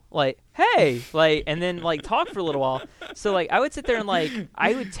 hello, like, hey, like, and then like talk for a little while. So like I would sit there and like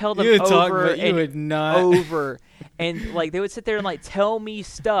I would tell them You would over talk, but you and would not. over, and like they would sit there and like tell me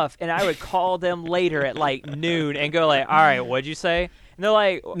stuff, and I would call them later at like noon and go like, all right, what'd you say? And they're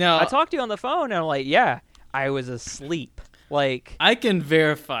like, No. I talked to you on the phone, and I'm like, yeah, I was asleep. Like, I can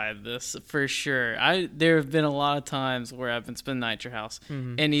verify this for sure. There have been a lot of times where I've been spending the night at your house,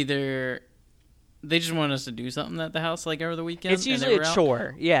 and either they just want us to do something at the house, like over the weekend. it's usually a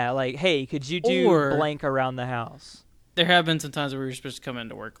chore. Yeah, like, hey, could you do Or- blank around the house? There have been some times where we were supposed to come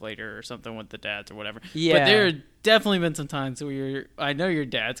into work later or something with the dads or whatever. Yeah. But there have definitely been some times where I know your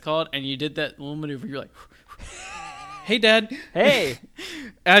dad's called, and you did that little maneuver. You're like, hey, Dad. Hey,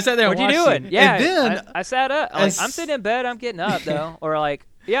 And I sat there and what you watched doing? you. Yeah, And then I sat up. Like, I'm sitting in bed. I'm getting up though, or like,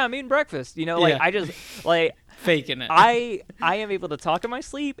 yeah, I'm eating breakfast. You know, like Yeah. I just like faking it. I am able to talk in my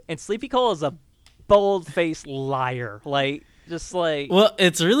sleep, and Sleepy Cole is a bold-faced liar. Like, just like, Well,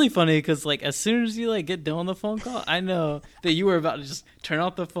 it's really funny because, like, as soon as you, like, get done on the phone call, I know that you were about to just turn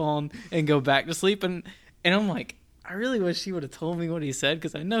off the phone and go back to sleep. And I'm like, I really wish he would have told me what he said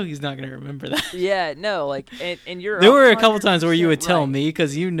because I know he's not going to remember that. yeah, no, like, and you're. There were a couple times where you would 100% tell right. me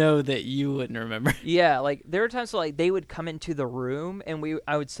because you know that you wouldn't remember. Yeah, like there were times where like they would come into the room and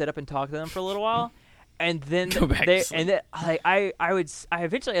I would sit up and talk to them for a little while, and then Go back to sleep. and then I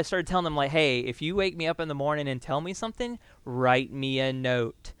eventually I started telling them like, hey, if you wake me up in the morning and tell me something, write me a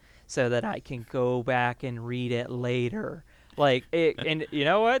note so that I can go back and read it later. Like it, and you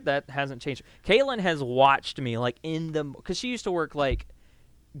know what? That hasn't changed. Caitlin has watched me like because she used to work like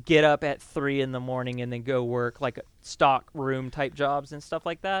get up at 3 in the morning and then go work like stock room type jobs and stuff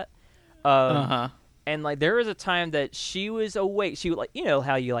like that. Uh-huh. And like there was a time that she was awake. She would like, you know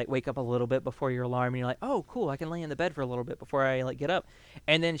how you like wake up a little bit before your alarm and you're like, oh cool, I can lay in the bed for a little bit before I like get up.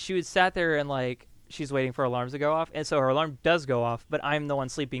 And then she would sat there and like she's waiting for alarms to go off, and so her alarm does go off, but I'm the one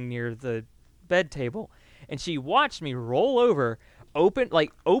sleeping near the bed table. And she watched me roll over, open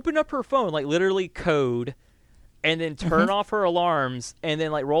up her phone, like literally code, and then turn off her alarms, and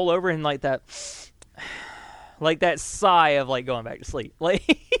then like roll over and like that sigh of like going back to sleep. Like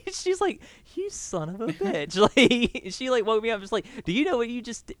she's like, you son of a bitch. Like she like woke me up just like, do you know what you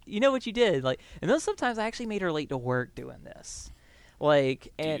did? Like, and then sometimes I actually made her late to work doing this.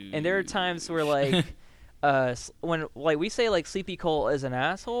 Like, and there are times where like when like we say like Sleepy Cole is an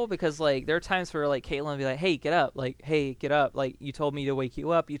asshole because like there are times where like Caitlin will be like, hey, get up, like you told me to wake you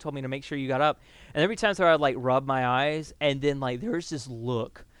up, you told me to make sure you got up, and every time where I'd like rub my eyes, and then like there's this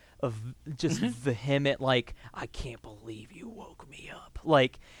look of just vehement like, I can't believe you woke me up,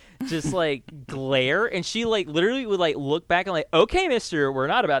 like just like glare, and she like literally would like look back and like, okay, mister, we're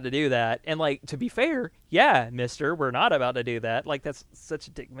not about to do that. And like, to be fair, yeah, mister, we're not about to do that. Like, that's such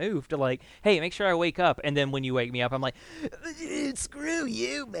a dick move to like, hey, make sure I wake up. And then when you wake me up, I'm like, screw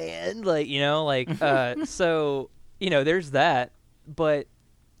you, man. Like, you know, like so, you know, there's that. But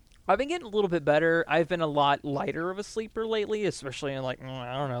I've been getting a little bit better. I've been a lot lighter of a sleeper lately, especially in like,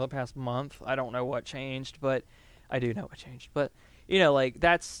 I don't know, the past month. I don't know what changed, but I do know what changed. But you know, like,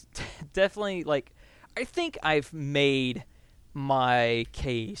 that's definitely, like, I think I've made my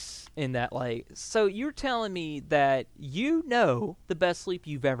case in that, like, so you're telling me that you know the best sleep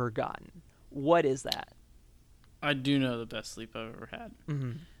you've ever gotten. What is that? I do know the best sleep I've ever had.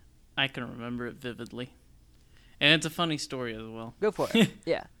 Mm-hmm. I can remember it vividly. And it's a funny story as well. Go for it.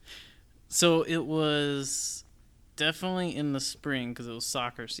 Yeah. So it was definitely in the spring because it was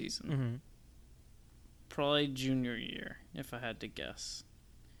soccer season. Mm-hmm. Probably junior year, if I had to guess.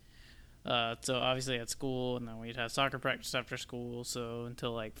 So obviously at school, and then we'd have soccer practice after school, so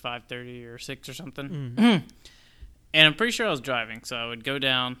until like 5:30 or 6 or something. Mm-hmm. And I'm pretty sure I was driving, so I would go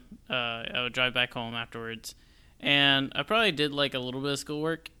down, I would drive back home afterwards, and I probably did like a little bit of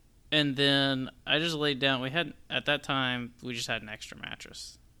schoolwork, and then I just laid down. At that time, we just had an extra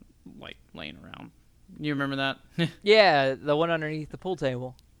mattress, like, laying around. You remember that? Yeah, the one underneath the pool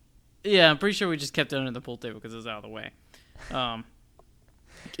table. Yeah, I'm pretty sure we just kept it under the pool table because it was out of the way.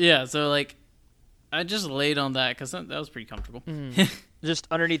 Yeah, so, like, I just laid on that because that was pretty comfortable. Mm-hmm. Just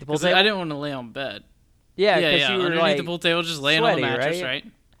underneath the pool 'Cause table? I didn't want to lay on bed. Yeah, Yeah, because you were underneath like, the pool table, just laying on the sweaty, mattress, right?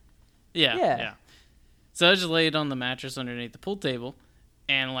 Yeah. Yeah. So I just laid on the mattress underneath the pool table,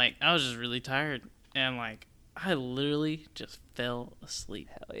 and, like, I was just really tired, and, like, I literally just fell asleep.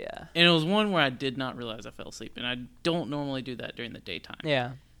 Hell yeah. And it was one where I did not realize I fell asleep, and I don't normally do that during the daytime.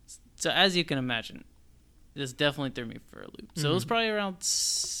 Yeah. So as you can imagine, this definitely threw me for a loop. So it was probably around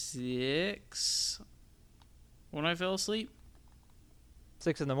 6 when I fell asleep.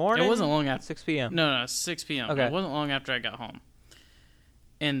 6 in the morning? It wasn't long after. 6 p.m. No, 6 p.m. Okay. It wasn't long after I got home.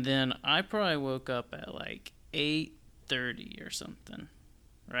 And then I probably woke up at like 8:30 or something.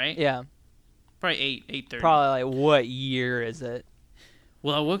 right? Yeah. Probably 8:30. Probably like, what year is it?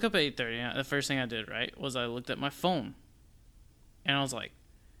 Well, I woke up at 8:30. And the first thing I did, right, was I looked at my phone, and I was like,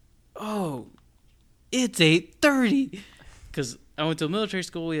 "Oh, it's 8:30," because I went to a military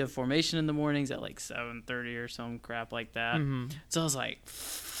school. We have formation in the mornings at like 7:30 or some crap like that. Mm-hmm. So I was like,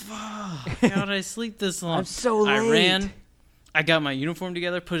 "Fuck, how did I sleep this long?" I'm so late. I ran. I got my uniform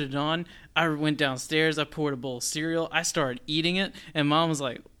together, put it on. I went downstairs. I poured a bowl of cereal. I started eating it, and Mom was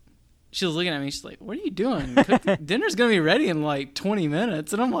like, she was looking at me. She's like, "What are you doing? Dinner's gonna be ready in like 20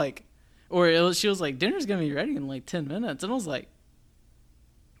 minutes." And I'm like, she was like, "Dinner's gonna be ready in like 10 minutes." And I was like,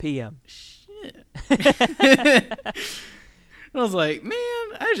 PM. "Shit." I was like, "Man,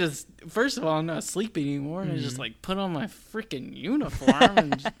 first of all, I'm not sleepy anymore." And I just like put on my freaking uniform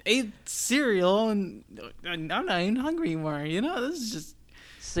and just ate cereal, and I'm not even hungry anymore. You know, this is just.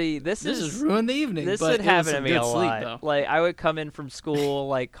 See, this just ruined the evening. This but would happen to me a lot. Though. Like, I would come in from school,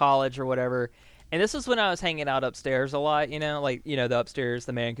 like college or whatever, and this is when I was hanging out upstairs a lot, you know, like, you know, the upstairs,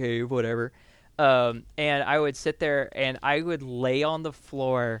 the man cave, whatever. And I would sit there and I would lay on the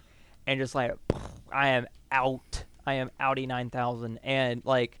floor and just like, I am out. I am outie 9000. And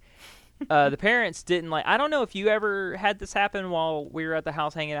like, the parents didn't like, I don't know if you ever had this happen while we were at the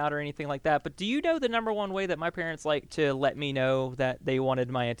house hanging out or anything like that, but do you know the number one way that my parents like to let me know that they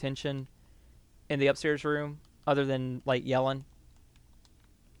wanted my attention in the upstairs room other than like yelling?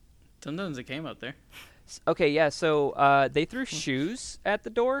 Sometimes it came up there. Okay, yeah, so they threw shoes at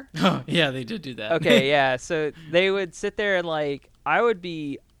the door. Oh, yeah, they did do that. Okay, yeah, so they would sit there and like, I would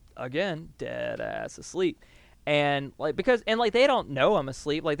be, again, dead ass asleep. And like they don't know I'm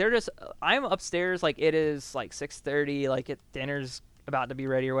asleep. Like they're just I'm upstairs, like it is like 6:30, like dinner's about to be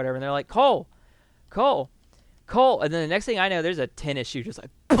ready or whatever, and they're like, Cole, and then the next thing I know, there's a tennis shoe just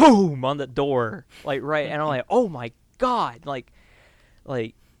like boom on the door, like right, and I'm like, oh my god, like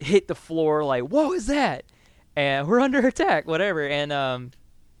hit the floor, like what was that? And we're under attack, whatever, and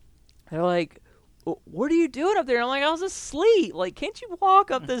they're like, what are you doing up there? I'm like, I was asleep. Like, can't you walk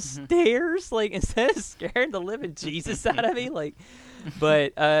up the stairs? Like, instead of scaring the living Jesus out of me? Like,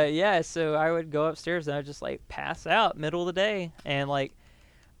 but, yeah, so I would go upstairs and I'd just, like, pass out middle of the day. And, like,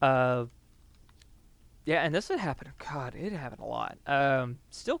 yeah, and this would happen. God, it happened a lot.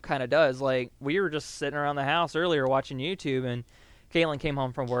 Still kind of does. Like, we were just sitting around the house earlier watching YouTube, and Caitlin came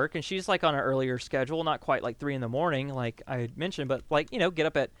home from work, and she's, like, on an earlier schedule, not quite, like, 3 in the morning, like I had mentioned, but, like, you know, get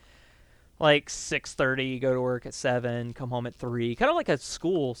up at like 6:30, go to work at 7, come home at 3, kind of like a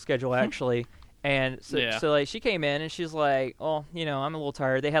school schedule actually. And so like she came in and she's like, "Oh, you know, I'm a little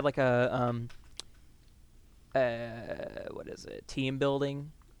tired." They had like a what is it? Team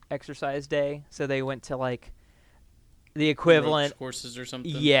building exercise day. So they went to like the equivalent courses or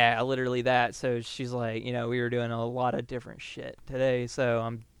something. Yeah, literally that. So she's like, you know, we were doing a lot of different shit today, so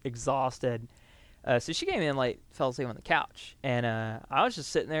I'm exhausted. So she came in, like, fell asleep on the couch, and I was just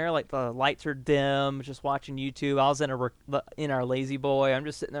sitting there, like, the lights are dim, just watching YouTube. I was in our lazy boy. I'm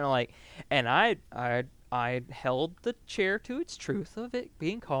just sitting there, like, and I held the chair to its truth of it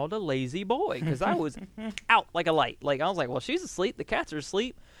being called a lazy boy, because I was out like a light. Like, I was like, well, she's asleep, the cats are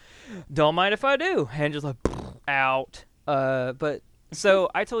asleep, don't mind if I do, and just like out. But so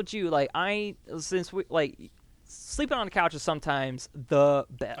I told you, like, since we like. Sleeping on the couch is sometimes the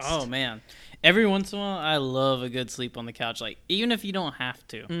best. Oh, man. Every once in a while, I love a good sleep on the couch. Like, even if you don't have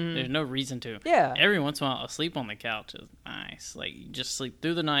to. There's no reason to. Yeah. Every once in a while, a sleep on the couch is nice. Like, you just sleep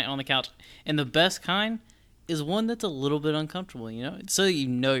through the night on the couch. And the best kind is one that's a little bit uncomfortable, you know? So you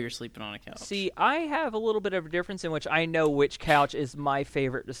know you're sleeping on a couch. See, I have a little bit of a difference in which I know which couch is my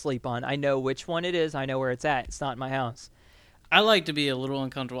favorite to sleep on. I know which one it is. I know where it's at. It's not in my house. I like to be a little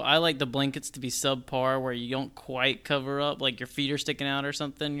uncomfortable. I like the blankets to be subpar where you don't quite cover up, like your feet are sticking out or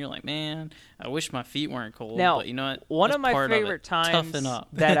something. You're like, man, I wish my feet weren't cold. Now, but you know what? One That's of my part favorite of times Toughen up.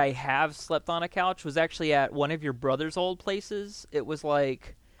 that I have slept on a couch was actually at one of your brother's old places. It was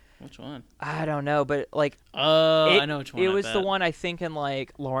like... Which one? I don't know, but like... I know which one. It was the one, I think, in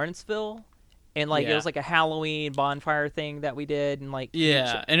like Lawrenceville. And like it was like a Halloween bonfire thing that we did, and like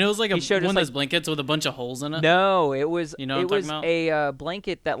and it was like one of those like, blankets with a bunch of holes in it. No, it was about? A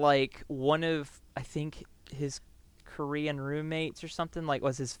blanket that like one of I think his Korean roommates or something like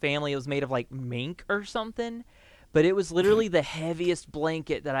was his family. It was made of like mink or something, but it was literally the heaviest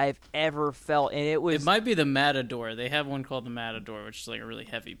blanket that I've ever felt, and it was. It might be the Matador. They have one called the Matador, which is like a really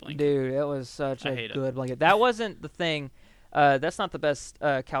heavy blanket. Dude, it was such a good blanket. That wasn't the thing. That's not the best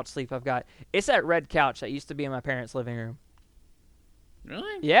couch sleep I've got. It's that red couch that used to be in my parents' living room.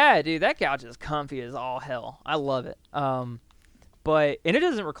 Really? Yeah, dude, that couch is comfy as all hell. I love it. and it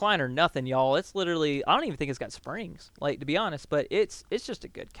doesn't recline or nothing, y'all. It's literally, I don't even think it's got springs, like, to be honest, but it's just a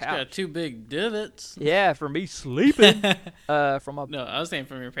good couch. It's got 2 big divots. Yeah, for me sleeping. From a No, I was saying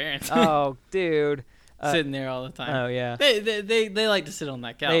from your parents. oh, dude, Sitting there all the time. oh yeah, They like to sit on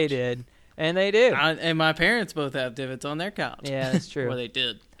that couch. they did, and they do. And my parents both have divots on their couch. Yeah, that's true. Or they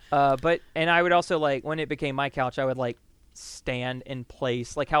did. And I would also, like, when it became my couch, I would, like, stand in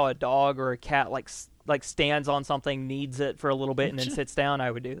place, like how a dog or a cat like stands on something, kneads it for a little bit, and then sits down.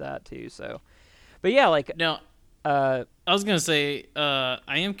 I would do that too. So, but yeah, like Now, I was gonna say, I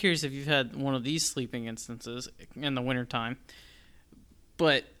am curious if you've had one of these sleeping instances in the wintertime.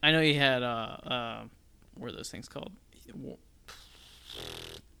 But I know you had what are those things called?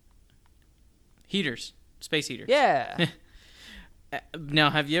 Heaters, space heaters. yeah. Now,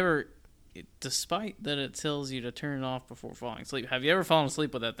 have you ever, despite that it tells you to turn it off before falling asleep, have you ever fallen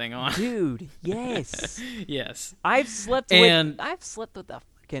asleep with that thing on? Dude, yes. Yes. I've slept And- with the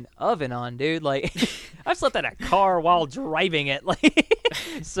fucking oven on, dude. Like, I've slept in a car while driving it. Like,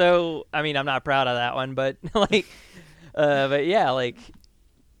 so I mean, I'm not proud of that one, but like, but yeah, like,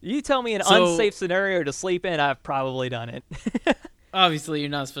 you tell me an unsafe scenario to sleep in, I've probably done it. Obviously, you're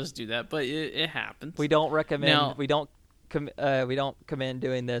not supposed to do that, but it happens. We don't recommend. Now- we don't commend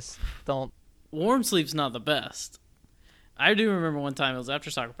doing this. Don't. Warm sleep's not the best. I do remember one time it was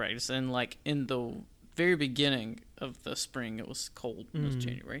after soccer practice, and like in the very beginning of the spring, it was cold. It was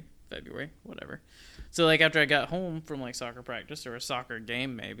January, February, whatever. So like after I got home from like soccer practice or a soccer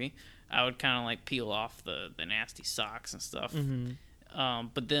game, maybe I would kind of like peel off the nasty socks and stuff.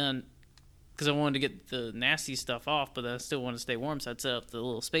 But then, because I wanted to get the nasty stuff off, but I still wanted to stay warm, so I'd set up the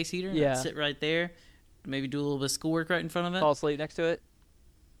little space heater. And Yeah. I'd sit right there. Maybe do a little bit of schoolwork right in front of it. Fall asleep next to it.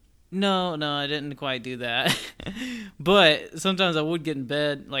 No, I didn't quite do that. But sometimes I would get in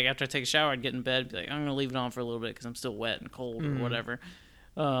bed, like after I take a shower, I'd get in bed, be like, I'm going to leave it on for a little bit because I'm still wet and cold or whatever.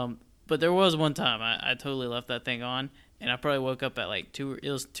 But there was one time I totally left that thing on, and I probably woke up at like 2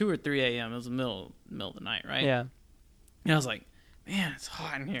 or 3 a.m. It was the middle of the night, right? Yeah. And I was like, man, it's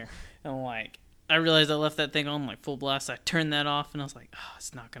hot in here. And like, I realized I left that thing on like full blast. I turned that off, and I was like, oh,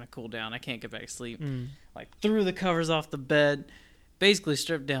 it's not going to cool down. I can't get back to sleep. Like, threw the covers off the bed, basically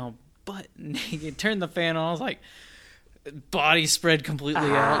stripped down, butt naked, turned the fan on. I was like, body spread completely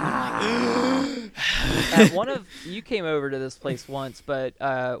out. And I'm like, You came over to this place once, but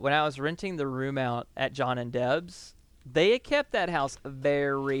when I was renting the room out at John and Deb's, they had kept that house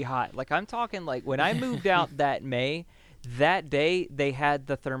very hot. Like, I'm talking, like, when I moved out that May, that day they had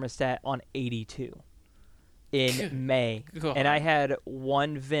the thermostat on 82 in May. God. And I had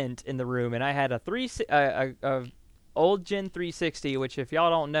one vent in the room, and I had a old Gen 360, which, if y'all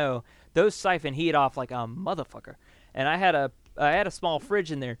don't know, those siphon heat off like a motherfucker. And I had a small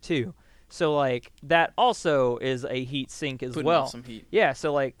fridge in there too. So like that also is a heat sink as Putting well. off some heat. Yeah,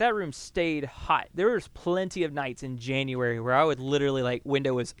 so like that room stayed hot. There was plenty of nights in January where I would literally, like,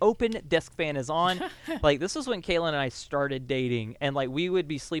 window is open, desk fan is on. Like, this is when Kaylin and I started dating, and like we would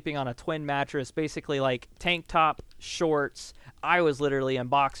be sleeping on a twin mattress, basically like tank top, shorts. I was literally in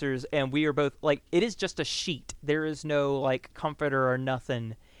boxers, and we were both like, it is just a sheet. There is no like comforter or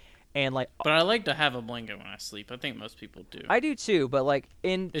nothing. And like, but I like to have a blanket when I sleep. I think most people do. I do too, but like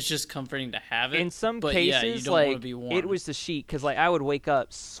It's just comforting to have it. in some but cases, yeah, you don't like, want to be warm. it was the sheet, because like I would wake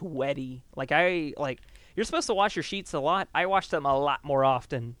up sweaty. Like you're supposed to wash your sheets a lot. I wash them a lot more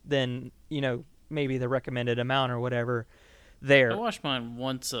often than, maybe the recommended amount or whatever. I wash mine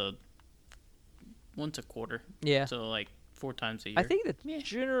once a quarter. Yeah. So like 4 times a year. I think the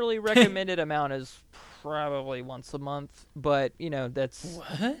generally recommended amount is probably once a month, but that's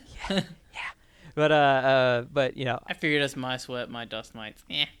What? but I figured that's my sweat, my dust mites.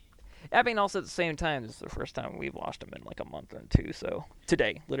 I mean, also at the same time, this is the first time we've washed them in like a month or two. So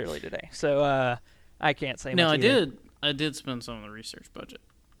literally today. So I can't say No, much either. I did spend some of the research budget.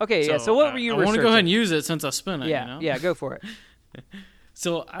 Okay, yeah. So what were you I want to researching? go ahead and use it since I spent it. Yeah, yeah. Go for it.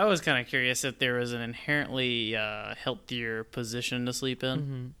 So I was kind of curious if there was an inherently healthier position to sleep in.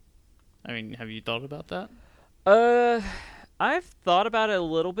 Mm-hmm. I mean, have you thought about that? I've thought about it a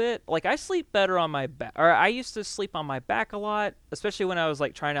little bit. Like, I sleep better on my back, or I used to sleep on my back a lot, especially when I was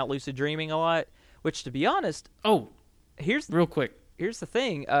like trying out lucid dreaming a lot. Which, to be honest, Oh, real quick. here's the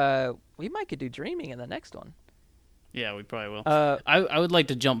thing. We might could do dreaming in the next one. Yeah, we probably will. Uh, I would like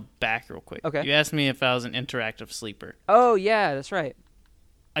to jump back real quick. Okay. You asked me if I was an interactive sleeper. Oh yeah, that's right.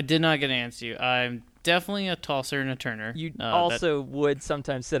 I did not get to answer you. I'm definitely a tosser and a turner. You also would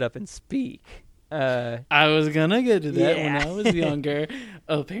sometimes sit up and speak. I was gonna get to that when Yeah. I was younger.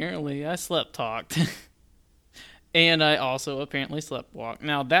 Apparently, I slept talked, and I also apparently slept walked.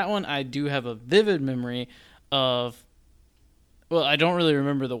 Now that one, I do have a vivid memory of well, I don't really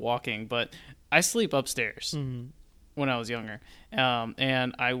remember the walking, but I sleep upstairs Mm-hmm. when I was younger,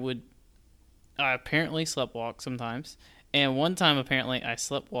 and I apparently slept walk sometimes, and one time apparently I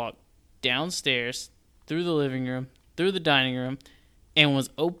slept walk downstairs through the living room, through the dining room, and was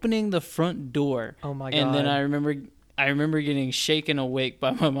opening the front door. Oh my god! And then I remember getting shaken awake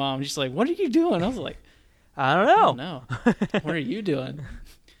by my mom. She's like, "What are you doing?" I was like, I don't "I know. don't know. What are you doing?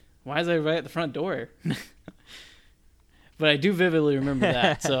 Why is everybody at the front door?" But I do vividly remember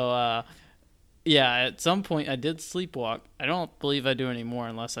that. So, yeah, at some point I did sleepwalk. I don't believe I do anymore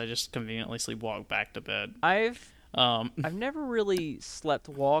unless I just conveniently sleepwalk back to bed. I've never really slept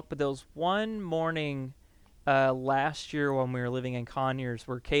walk, but there was one morning last year when we were living in Conyers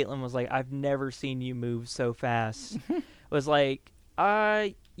where Caitlin was like, "I've never seen you move so fast." It was like,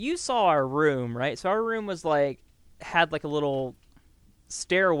 you saw our room, right? So our room was like had like a little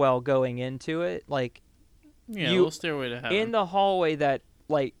stairwell going into it, like Yeah, a little stairway to heaven. in the hallway that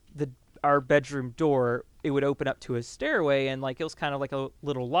like our bedroom door, it would open up to a stairway, and like it was kind of like a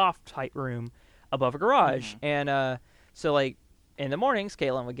little loft type room above a garage. And so like in the mornings,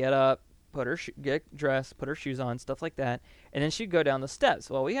 Caitlin would get up, get dressed, put her shoes on, stuff like that, and then she'd go down the steps.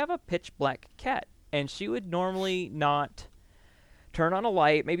 Well, we have a pitch black cat, and she would normally not turn on a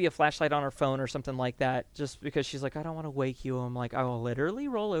light, maybe a flashlight on her phone or something like that, just because she's like, I don't want to wake you. I'm like, I will literally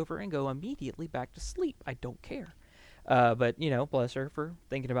roll over and go immediately back to sleep. I don't care. But bless her for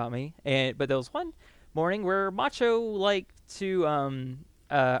thinking about me. But there was one morning where Macho liked to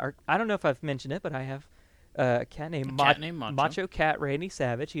I don't know if I've mentioned it, but I have a cat named Macho Cat Randy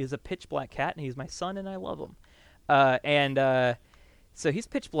Savage. He is a pitch black cat, and he's my son, and I love him. So he's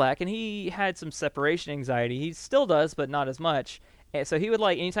pitch black, and he had some separation anxiety. He still does, but not as much. And so he would,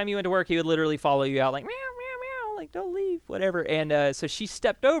 like, anytime you went to work, he would literally follow you out, like, meow, meow, meow, like, don't leave, whatever. And so she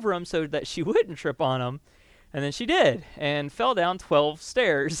stepped over him so that she wouldn't trip on him. And then she did, and fell down 12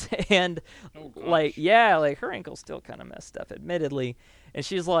 stairs. And, like, yeah, like, her ankle's still kind of messed up, admittedly. And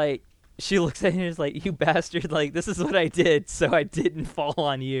she's like, she looks at him and is like, you bastard, like, this is what I did, so I didn't fall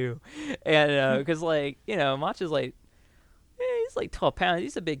on you. And, because, like, Macho's like, he's like 12 pounds.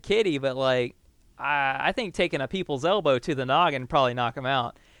 He's a big kitty, but, like, I think taking a people's elbow to the noggin probably knock him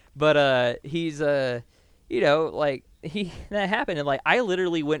out. But he's, that happened. And, like, I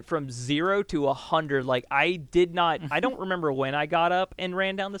literally went from 0 to 100. Like, I don't remember when I got up and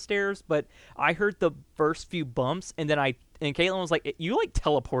ran down the stairs, but I heard the first few bumps, and then and Caitlin was like, you, like,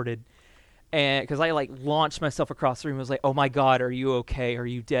 teleported. And because I, like, launched myself across the room. I was like, oh, my God, are you okay? Are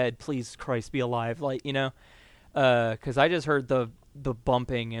you dead? Please, Christ, be alive. Like, because I just heard the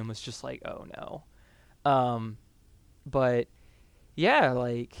bumping and was just like, oh no. But yeah,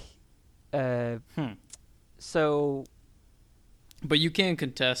 like, so. But you can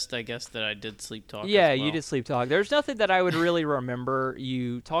contest, I guess, that I did sleep talk. Yeah, as well. you did sleep talk. There's nothing that I would really remember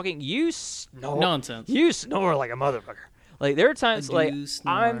you talking. You snore. Nonsense. You snore like a motherfucker. Like, there are times, like,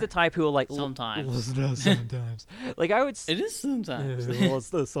 snore. I'm the type who will, like, sometimes. Sometimes. Like, I would. It is sometimes. Well,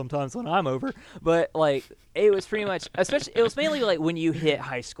 it's sometimes when I'm over. But, like, it was pretty much, especially, it was mainly, like, when you hit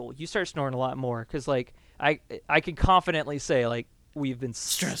high school. You start snoring a lot more. Because, like, I can confidently say, like, we've been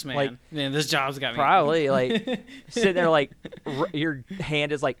stressed, man. Like, man, this job's got me. Probably, like, sitting there, like, your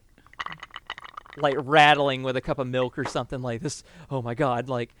hand is, like, rattling with a cup of milk or something like this. Oh, my God.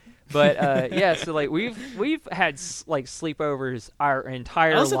 Like, but yeah, so like we've had like sleepovers our entire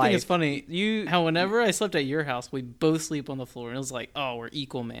life. I also think it's funny how whenever I slept at your house, we both sleep on the floor, and it was like, oh, we're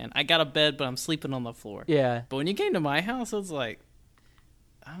equal, man. I got a bed, but I'm sleeping on the floor. Yeah. But when you came to my house, it was like,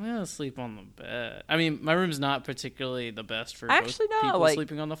 I'm gonna sleep on the bed. I mean, my room's not particularly the best for both people like,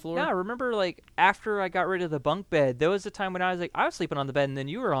 sleeping on the floor. No, I remember like after I got rid of the bunk bed, there was a time when I was sleeping on the bed, and then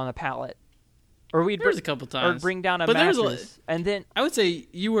you were on a pallet. Or there was a couple times. Or bring down a mattress. And then I would say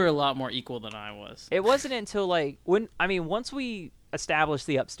you were a lot more equal than I was. It wasn't until like once we established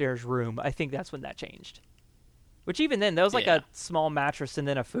the upstairs room, I think that's when that changed. Which even then, there was like a small mattress and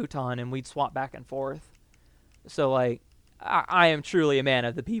then a futon, and we'd swap back and forth. So like, I am truly a man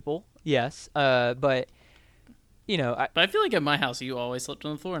of the people, yes. But but I feel like at my house, you always slept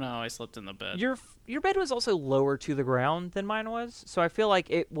on the floor, and I always slept in the bed. Your bed was also lower to the ground than mine was, so I feel like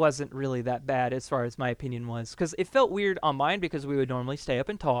it wasn't really that bad as far as my opinion was. Because it felt weird on mine because we would normally stay up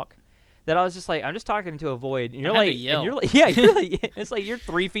and talk. That I was just like, I'm just talking to a void, and you're like, yeah, it's like you're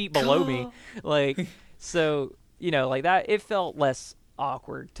 3 feet below me, like so like that. It felt less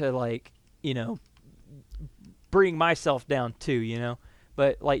awkward to like bring myself down too,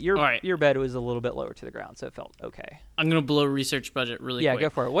 But like your bed was a little bit lower to the ground, so it felt okay. I'm gonna blow research budget really quick. Yeah, go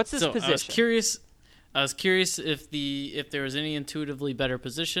for it. What's this position? I was curious. I was curious if there was any intuitively better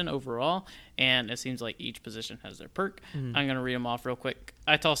position overall, and it seems like each position has their perk. I'm gonna read them off real quick.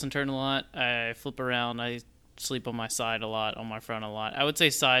 I toss and turn a lot. I flip around. I sleep on my side a lot, on my front a lot. I would say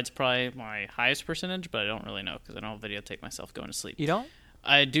side's probably my highest percentage, but I don't really know because I don't videotape myself going to sleep. You don't?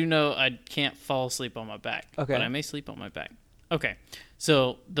 I do know I can't fall asleep on my back, Okay. but I may sleep on my back. Okay,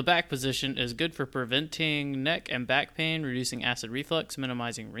 so the back position is good for preventing neck and back pain, reducing acid reflux,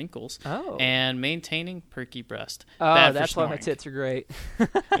 minimizing wrinkles, and maintaining perky breast. Oh, that's why my tits are great.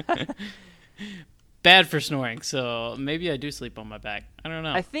 Bad for snoring, so maybe I do sleep on my back. I don't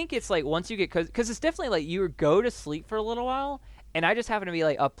know. I think it's like once you get, because it's definitely like you go to sleep for a little while, and I just happen to be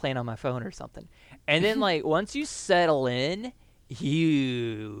like up playing on my phone or something. And then like once you settle in,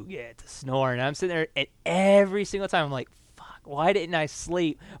 you get to snore. And I'm sitting there, and every single time I'm like, why didn't I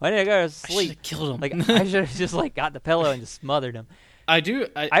sleep? Why didn't I go to sleep? I should have killed him. Like I should have just like got the pillow and just smothered him. I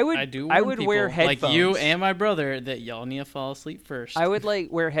would warn wear people, headphones. like you and my brother, that y'all need to fall asleep first. I would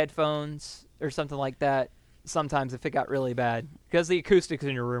like wear headphones or something like that sometimes if it got really bad, because the acoustics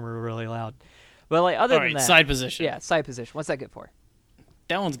in your room are really loud. But like other than that, side position. Yeah, side position. What's that good for?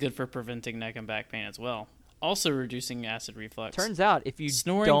 That one's good for preventing neck and back pain as well. Also reducing acid reflux. Turns out if you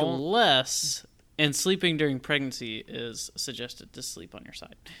snoring less and sleeping during pregnancy is suggested to sleep on your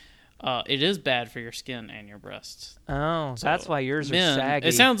side. It is bad for your skin and your breasts. Oh, so that's why yours are men, saggy.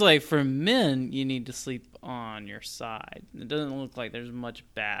 It sounds like for men, you need to sleep on your side. It doesn't look like there's much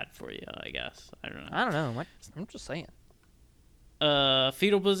bad for you, I guess. I don't know. I'm just saying.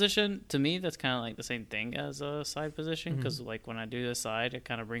 Fetal position, to me, that's kind of like the same thing as a side position, because like when I do the side, I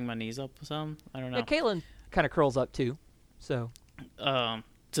kind of bring my knees up some. I don't know. Yeah, Caitlin kind of curls up too. So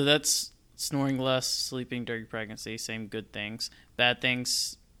that's snoring less, sleeping during pregnancy, same good things. Bad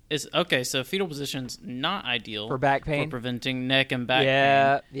things is okay. So fetal position's not ideal for back pain, for preventing neck and back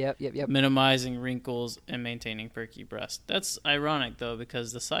pain. Yep. Minimizing wrinkles and maintaining perky breast. That's ironic though,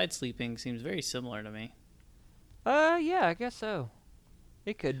 because the side sleeping seems very similar to me. Yeah, I guess so.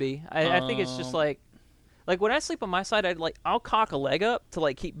 It could be. I think it's just like when I sleep on my side, I'll cock a leg up to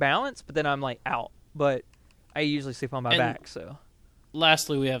like keep balance, but then I'm like out. But I usually sleep on my back. So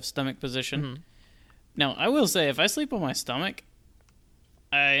lastly, we have stomach position. Now, I will say, if I sleep on my stomach,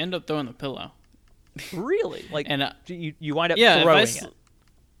 I end up throwing the pillow. Really? Like, and you wind up throwing it?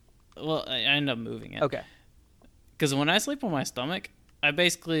 Well, I end up moving it. Okay. Because when I sleep on my stomach, I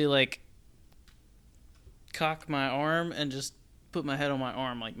basically, like, cock my arm and just put my head on my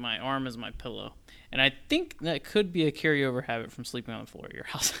arm. Like, my arm is my pillow. And I think that could be a carryover habit from sleeping on the floor of your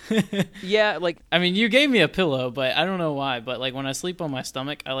house. Yeah, like... I mean, you gave me a pillow, but I don't know why. But, like, when I sleep on my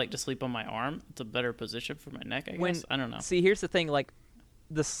stomach, I like to sleep on my arm. It's a better position for my neck, I guess. I don't know. See, here's the thing. Like,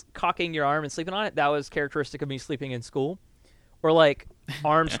 this cocking your arm and sleeping on it, that was characteristic of me sleeping in school. Or, like,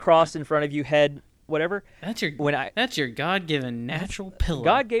 arms crossed in front of you, head, whatever. That's your God-given natural pillow.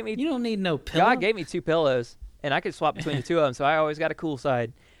 God gave me... You don't need no pillow. God gave me 2 pillows, and I could swap between the 2 of them, so I always got a cool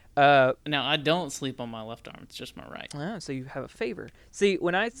side. Now, I don't sleep on my left arm. It's just my right. Oh, so you have a favor. See,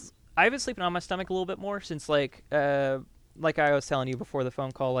 when I've been sleeping on my stomach a little bit more since, like I was telling you before the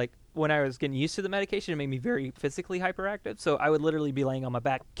phone call, like, when I was getting used to the medication, it made me very physically hyperactive. So I would literally be laying on my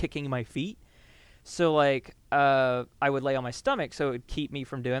back, kicking my feet. So, like, I would lay on my stomach, so it would keep me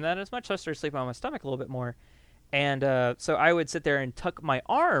from doing that as much. So I started sleeping on my stomach a little bit more. And so I would sit there and tuck my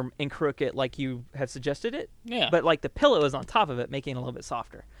arm and crook it like you have suggested it. Yeah. But, like, the pillow is on top of it, making it a little bit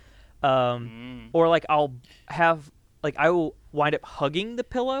softer. Or, like, I will wind up hugging the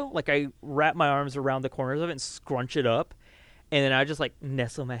pillow. Like, I wrap my arms around the corners of it and scrunch it up. And then I just, like,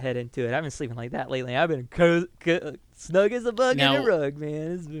 nestle my head into it. I've been sleeping like that lately. I've been snug as a bug in a rug,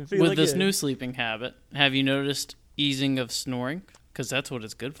 man. It's been feeling with this good. new sleeping habit, have you noticed easing of snoring? Because that's what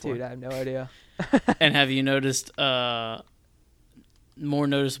it's good for. Dude, I have no idea. And have you noticed more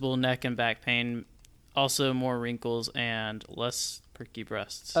noticeable neck and back pain, also more wrinkles and less perky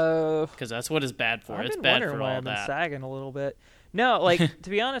breasts? Because that's what it's bad for. It's bad for why all I've been that. Sagging a little bit. No, like, to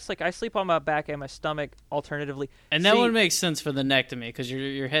be honest, like, I sleep on my back and my stomach alternatively. And that would make sense for the neck to me, because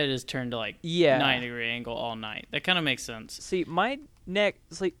your head is turned to, like, 90-degree angle all night. That kind of makes sense. See, my neck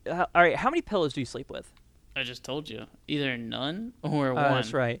sleep. All right, how many pillows do you sleep with? I just told you. Either none or one.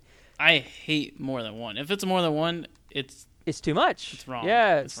 That's right. I hate more than one. If it's more than one, it's too much. It's wrong.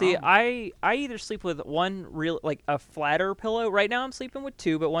 Yeah. It's see, wrong. I either sleep with one real, like, a flatter pillow. Right now I'm sleeping with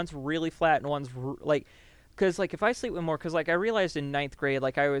 2, but one's really flat and one's like, because, like, if I sleep with more, because, like, I realized in 9th grade,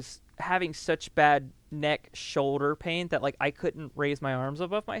 like, I was having such bad neck shoulder pain that, like, I couldn't raise my arms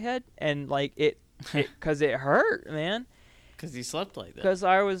above my head, and, like, because it hurt, man. Because you slept like that. Because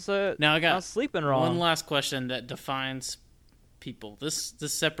I was now I was sleeping wrong. One last question that defines people. This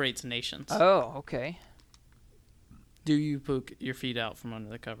separates nations. Oh, okay. Do you poke your feet out from under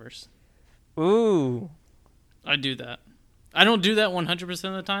the covers? Ooh. I do that. I don't do that 100%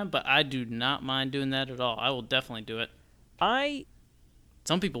 of the time, but I do not mind doing that at all. I will definitely do it.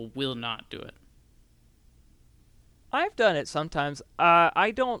 Some people will not do it. I've done it sometimes.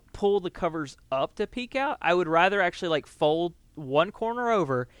 I don't pull the covers up to peek out. I would rather actually like fold one corner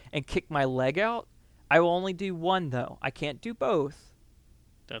over and kick my leg out. I will only do one though. I can't do both.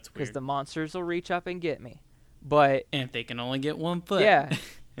 That's weird. Because the monsters will reach up and get me. But and if they can only get one foot. Yeah.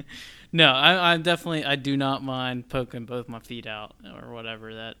 No, I definitely, I do not mind poking both my feet out or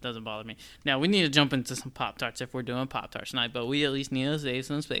whatever. That doesn't bother me. Now, we need to jump into some Pop-Tarts if we're doing Pop-Tarts tonight, but we at least need to save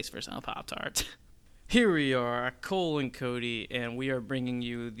some space for some Pop-Tarts. Here we are, Cole and Cody, and we are bringing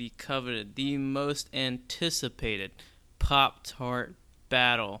you the coveted, the most anticipated Pop-Tart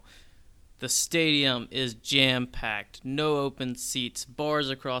battle. The stadium is jam-packed, no open seats, bars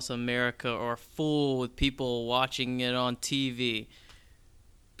across America are full with people watching it on TV.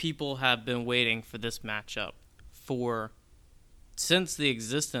 People have been waiting for this matchup since the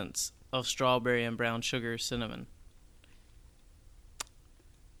existence of strawberry and brown sugar cinnamon.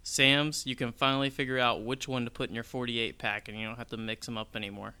 Sam's, you can finally figure out which one to put in your 48 pack and you don't have to mix them up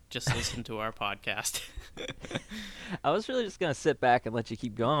anymore. Just listen to our podcast. I was really just going to sit back and let you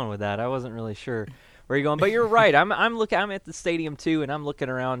keep going with that. I wasn't really sure where you're going, but you're right. I'm at the stadium too, and I'm looking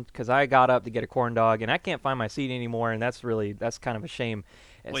around because I got up to get a corn dog and I can't find my seat anymore, and that's kind of a shame.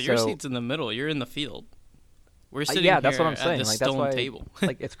 Well, your seat's in the middle. You're in the field. We're sitting yeah, that's here what I'm saying. at the like, stone that's why, table.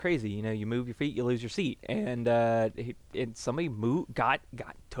 Like, it's crazy. You move your feet, you lose your seat, and somebody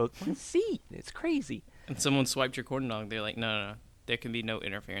took my seat. It's crazy. And someone swiped your corn dog. They're like, no. There can be no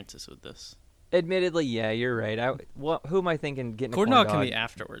interferences with this. Admittedly, yeah, you're right. Who am I thinking getting corn a corn dog dog can be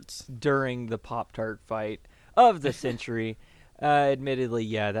afterwards during the Pop-Tart fight of the century? Admittedly,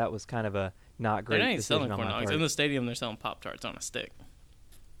 yeah, that was kind of a not great. They're not even decision selling on corn my dogs part. in the stadium. They're selling Pop-Tarts on a stick.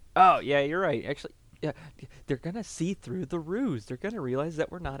 Oh, yeah, you're right. Actually, yeah, they're going to see through the ruse. They're going to realize that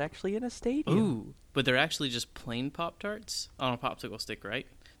we're not actually in a stadium. Ooh, but they're actually just plain Pop-Tarts on a popsicle stick, right?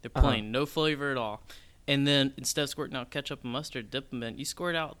 They're plain, no flavor at all. And then instead of squirting out ketchup and mustard, dip them in, you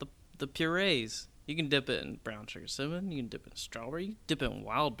squirt out the purees. You can dip it in brown sugar cinnamon. You can dip it in strawberry. You can dip it in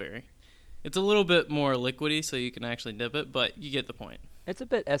wild berry. It's a little bit more liquidy, so you can actually dip it, but you get the point. It's a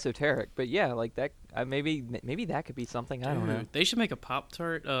bit esoteric, but yeah, like that. Maybe that could be something. I don't know. They should make a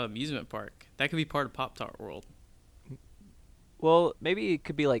Pop-Tart amusement park. That could be part of Pop-Tart World. Well, maybe it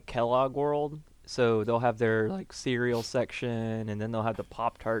could be like Kellogg World. So they'll have their like cereal section, and then they'll have the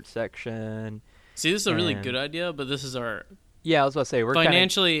Pop-Tart section. See, this is a really good idea, but this is our I was about to say we're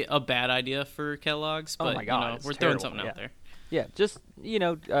financially a bad idea for Kellogg's. But oh my God, we're throwing something out there. Yeah, just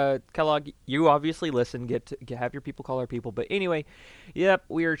Kellogg, you obviously listen. Have your people call our people. But anyway, yep,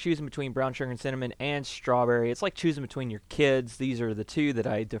 we are choosing between brown sugar and cinnamon and strawberry. It's like choosing between your kids. These are the two that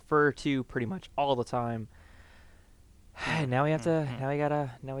I defer to pretty much all the time. Now we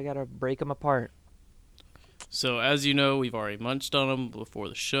gotta break them apart. So as you know, we've already munched on them before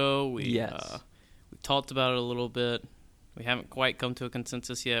the show. We talked about it a little bit. We haven't quite come to a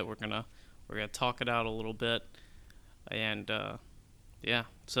consensus yet. We're gonna talk it out a little bit. And,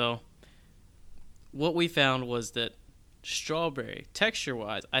 so what we found was that strawberry,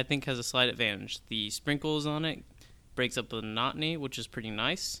 texture-wise, I think has a slight advantage. The sprinkles on it breaks up the monotony, which is pretty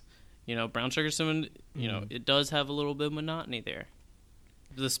nice. Brown sugar cinnamon, it does have a little bit of monotony there.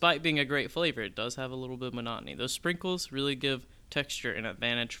 Despite being a great flavor, it does have a little bit of monotony. Those sprinkles really give texture an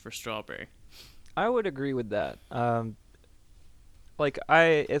advantage for strawberry. I would agree with that.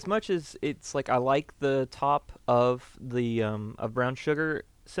 As much as it's like I like the top of the of brown sugar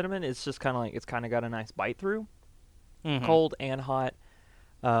cinnamon, it's just kind of got a nice bite through, cold and hot.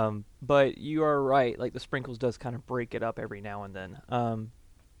 But you are right, like the sprinkles does kind of break it up every now and then.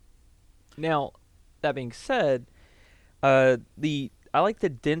 Now, that being said, I like the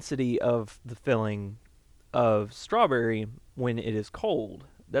density of the filling of strawberry when it is cold.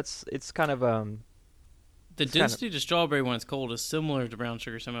 It's kind of the density to strawberry when it's cold is similar to brown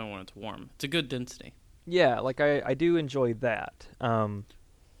sugar cinnamon when it's warm. It's a good density. Yeah, like I do enjoy that. And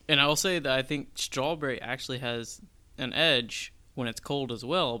I will say that I think strawberry actually has an edge when it's cold as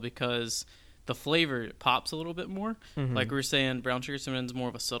well because the flavor pops a little bit more. Mm-hmm. Like we were saying, brown sugar cinnamon is more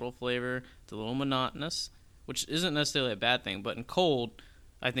of a subtle flavor. It's a little monotonous, which isn't necessarily a bad thing. But in cold,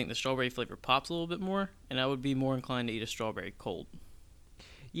 I think the strawberry flavor pops a little bit more, and I would be more inclined to eat a strawberry cold.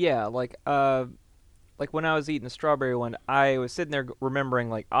 Yeah, like when I was eating the strawberry one, I was sitting there remembering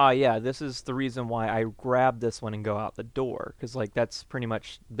this is the reason why I grabbed this one and go out the door, because like that's pretty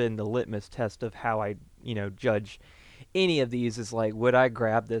much been the litmus test of how I judge any of these is like, would I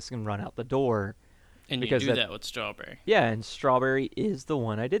grab this and run out the door? And you Because do that with strawberry. Yeah, and strawberry is the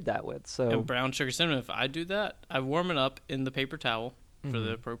one I did that with. So And brown sugar cinnamon, if I do that, I warm it up in the paper towel for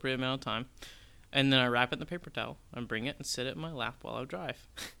the appropriate amount of time. And then I wrap it in the paper towel and bring it and sit it in my lap while I drive.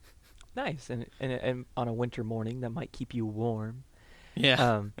 nice, and on a winter morning that might keep you warm.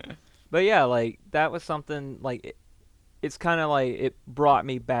 Yeah. But yeah, like that was something like it's kind of like it brought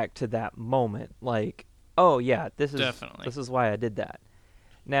me back to that moment. Like, oh yeah, Definitely. this is why I did that.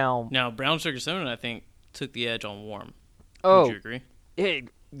 Now, brown sugar cinnamon, I think, took the edge on warm. oh, Would you agree?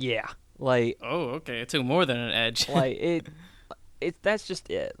 yeah, like Oh, okay. It took more than an edge. like that's just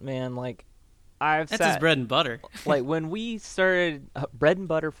it, man. Like That's his bread and butter. like when we started bread and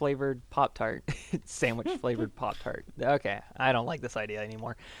butter flavored Pop-Tart, sandwich flavored Pop-Tart. Okay, I don't like this idea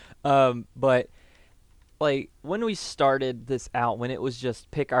anymore. But like when we started this out, when it was just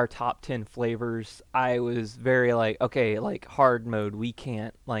pick our top 10 flavors, I was very like, okay, like hard mode, we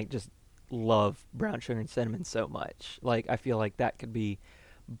can't like just love brown sugar and cinnamon so much. Like I feel like that could be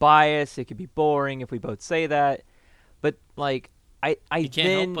biased, it could be boring if we both say that. But like I You can't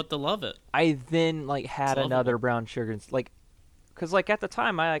then help but to love it. I then like had It's another lovable. brown sugar like because like at the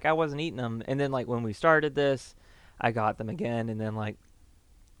time I wasn't eating them, and then like when we started this I got them again, and then like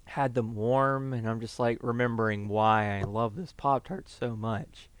had them warm, and I'm just like remembering why I love this Pop-Tart so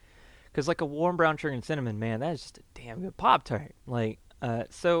much, because like a warm brown sugar and cinnamon, man, that's just a damn good Pop-Tart. Like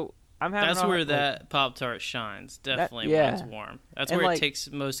so I'm having That's a- where like, that Pop-Tart shines, definitely yeah. when it's warm. That's And, where like- it takes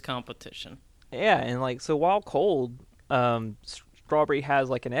most competition. Yeah, and like so while cold, strawberry has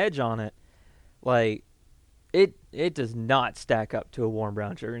like an edge on it. Like it does not stack up to a warm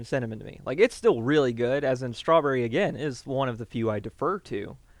brown sugar and cinnamon to me. Like it's still really good, as in strawberry again is one of the few I defer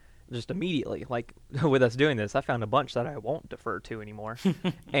to just immediately. Like with us doing this, I found a bunch that I won't defer to anymore.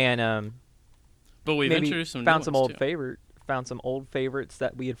 And But we've maybe introduced some found new some ones old too. found some old favorites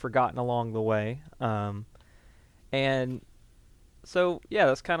that we had forgotten along the way. And so yeah,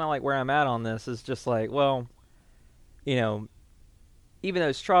 that's kind of like where I'm at on this. Is just like, well, you know, even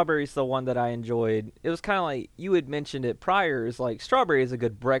though strawberry's the one that I enjoyed, it was kind of like you had mentioned it prior. Is like strawberry is a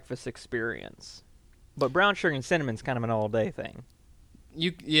good breakfast experience, but brown sugar and cinnamon's kind of an all day thing.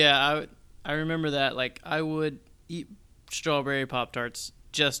 I remember that. Like I would eat strawberry Pop-Tarts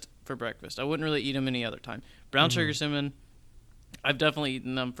just for breakfast. I wouldn't really eat them any other time. Brown sugar cinnamon, I've definitely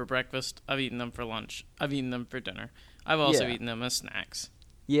eaten them for breakfast. I've eaten them for lunch. I've eaten them for dinner. I've also Yeah. eaten them as snacks.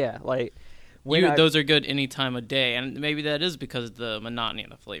 Yeah, like when I, Those are good any time of day, and maybe that is because of the monotony of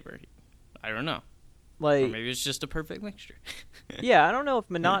the flavor. I don't know. Or like maybe it's just a perfect mixture. yeah, I don't know if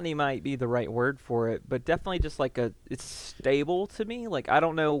monotony might be the right word for it, but definitely just like it's stable to me. Like I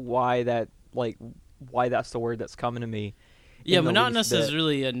don't know why that's the word that's coming to me. Yeah, in the monotonous least is bit.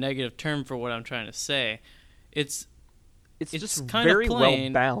 really a negative term for what I'm trying to say. It's it's just kind of very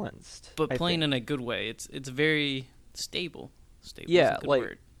plain, well balanced, but I plain think. in a good way. It's very stable. Stable is Yeah, a good like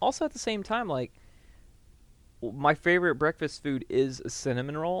word. also at the same time, like my favorite breakfast food is a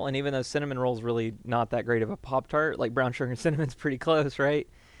cinnamon roll, and even though cinnamon roll is really not that great of a Pop-Tart, like brown sugar and cinnamon's pretty close, right?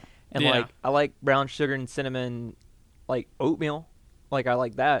 And Yeah. like I like brown sugar and cinnamon, like oatmeal, like I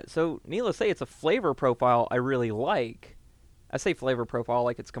like that. So needless to say, it's a flavor profile I really like. I say flavor profile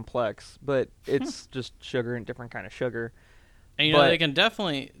like it's complex, but it's just sugar and different kind of sugar. And you know, but-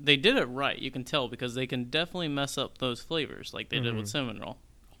 they did it right. You can tell because they can definitely mess up those flavors like they did with cinnamon roll.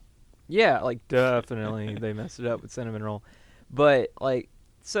 Yeah, like definitely they messed it up with cinnamon roll. But like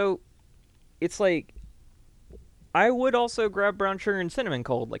so it's like I would also grab brown sugar and cinnamon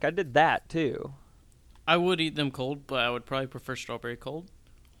cold. Like I did that too. I would eat them cold, but I would probably prefer strawberry cold.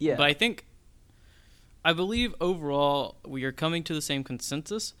 Yeah. But I believe overall we are coming to the same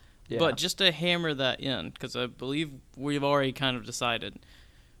consensus. Yeah. But just to hammer that in, because I believe we've already kind of decided,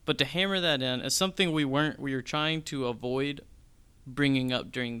 but to hammer that in is something we were trying to avoid bringing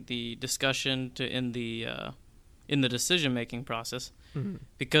up during the discussion in the decision making process,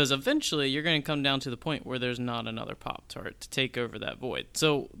 because eventually you're going to come down to the point where there's not another Pop-Tart to take over that void.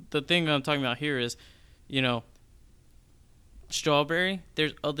 So the thing I'm talking about here is, you know, strawberry.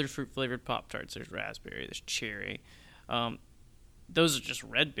 There's other fruit flavored Pop-Tarts. There's raspberry. There's cherry. Those are just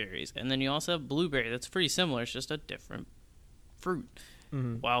red berries, and then you also have blueberry. That's pretty similar. It's just a different fruit.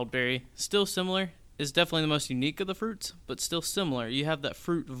 Wild berry, still similar. Is definitely the most unique of the fruits, but still similar. You have that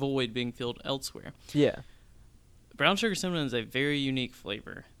fruit void being filled elsewhere. Yeah. Brown sugar cinnamon is a very unique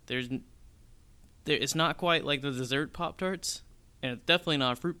flavor. It's not quite like the dessert Pop-Tarts, and it's definitely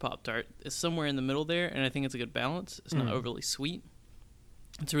not a fruit Pop-Tart. It's somewhere in the middle there, and I think it's a good balance. It's not overly sweet.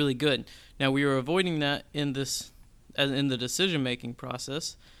 It's really good. Now, we were avoiding that in the decision-making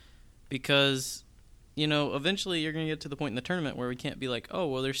process because, eventually you're going to get to the point in the tournament where we can't be like, oh,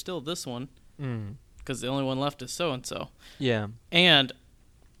 well, there's still this one Mm. because the only one left is so-and-so. Yeah. And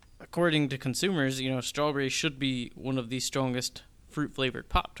according to consumers, strawberry should be one of the strongest fruit-flavored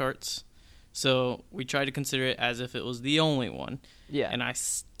Pop-Tarts. So we try to consider it as if it was the only one. Yeah. And I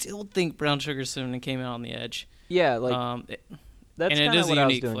still think brown sugar cinnamon came out on the edge. Yeah, that's and it kind is of a what I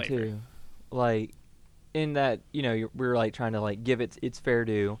was unique doing flavor. too. Like, in that, we're like trying to like give it its fair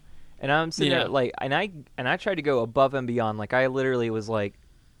due, and I'm sitting there like, and I tried to go above and beyond. Like, I literally was like,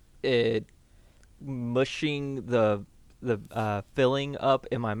 mushing the filling up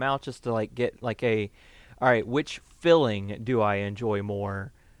in my mouth just to like get like all right, which filling do I enjoy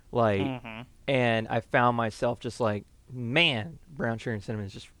more? Like, and I found myself just like, man, brown sugar and cinnamon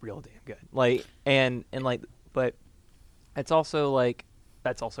is just real damn good. Like, and like, but it's also like,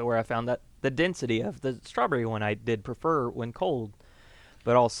 that's also where I found that the density of the strawberry one I did prefer when cold,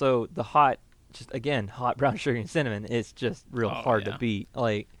 but also the hot, just again, hot brown sugar and cinnamon is just real hard to beat.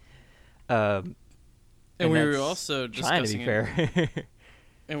 Like, and we were also trying to discussing be fair.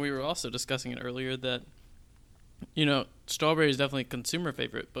 and we were also discussing it earlier that, strawberry is definitely a consumer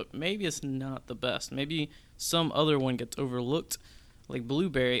favorite, but maybe it's not the best. Maybe some other one gets overlooked, like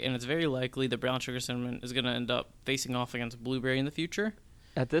blueberry, and it's very likely that brown sugar cinnamon is going to end up facing off against blueberry in the future.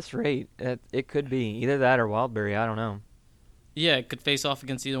 At this rate, it could be either that or wildberry. I don't know. Yeah, it could face off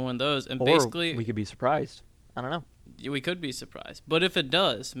against either one of those, and Or basically we could be surprised. I don't know. we could be surprised. But if it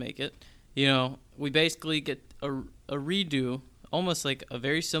does make it, we basically get a redo, almost like a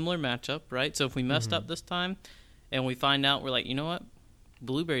very similar matchup, right? So if we messed up this time, and we find out, we're like, you know what,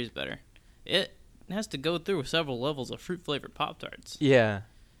 blueberry's better. It has to go through several levels of fruit-flavored Pop-Tarts. Yeah.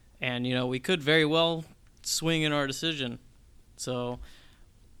 And, we could very well swing in our decision. So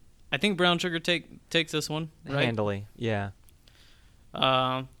I think brown sugar takes this one, right? Handily, yeah.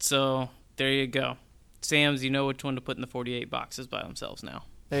 So there you go. Sam's, you know which one to put in the 48 boxes by themselves now.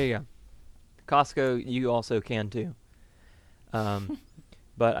 There you go. Costco, you also can too.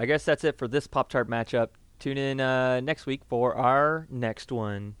 But I guess that's it for this Pop-Tart matchup. Tune in next week for our next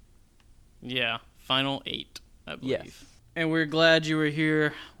one. Yeah, final 8, I believe. Yes. And we're glad you were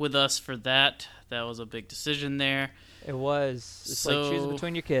here with us for that. That was a big decision there. It was. It's like choosing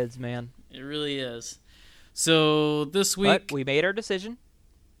between your kids, man. It really is. So this week... But we made our decision,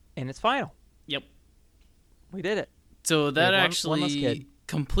 and it's final. Yep. We did it. So that one less actually kid.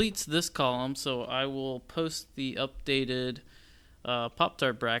 completes this column. So I will post the updated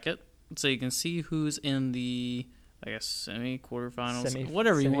Pop-Tart bracket so you can see who's in the, I guess, quarterfinals,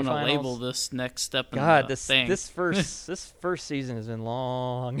 whatever you want to label this next step in the thing. This first season has been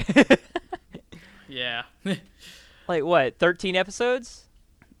long. Yeah. Like what? 13 episodes?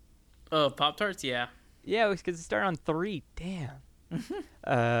 Oh, Pop-Tarts, yeah. Yeah, because it started on 3.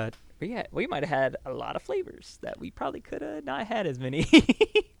 Damn. We might have had a lot of flavors that we probably could have not had as many.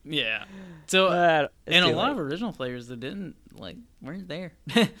 Yeah. So and a lot of original flavors that weren't there.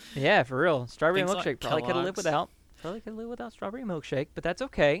 Yeah, for real. Strawberry Things milkshake like probably could have lived Kellogg's. without. Probably could have lived without strawberry milkshake, but that's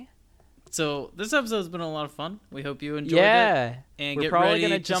okay. So this episode's been a lot of fun. We hope you enjoyed it. And we're get probably ready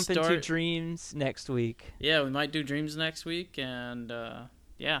gonna to jump into start- dreams next week. Yeah, we might do dreams next week, and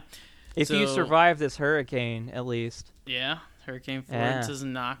yeah. If you So- survive this hurricane, at least. Yeah, Hurricane Florence Yeah. is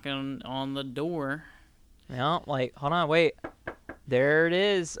knocking on the door. No, hold on, wait. There it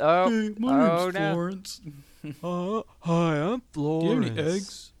is. Oh, no. Florence. Hi, I'm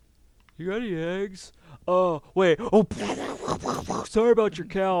Florence. You got any eggs? Oh, wait. Oh, sorry about your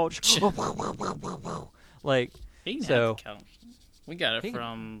couch. He didn't So- have the couch. We got it He-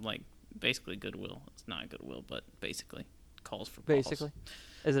 from basically Goodwill. It's not Goodwill, but basically calls for balls. Basically.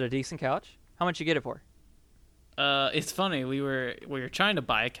 Is it a decent couch? How much you get it for? It's funny. We were trying to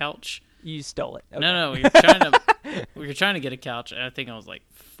buy a couch. You stole it. Okay. No, we were trying to get a couch. And I think it was like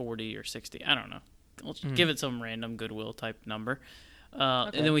 40 or 60. I don't know. Let's give it some random Goodwill type number.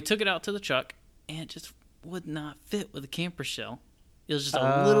 And then we took it out to the truck, and it just would not fit with the camper shell. It was just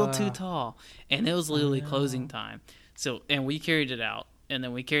a little too tall, and it was literally closing time. So, and we carried it out, and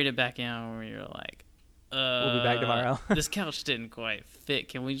then we carried it back in, and we were like, We'll be back tomorrow. This couch didn't quite fit.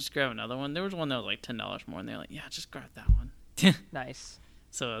 Can we just grab another one? There was one that was like $10 more, and they're like, yeah, just grab that one. Nice.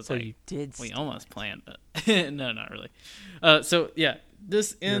 So it's So like, you did. we steal almost it. planned it. No, not really. So yeah,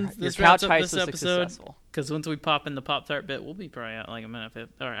 this ends. Your This couch wraps up heist this was episode. successful. Because once we pop in the Pop-Tart bit, we'll be probably at like a minute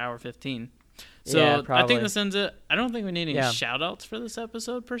or hour 15. So Yeah, I probably. think this ends it. I don't think we need any Yeah. shout outs for this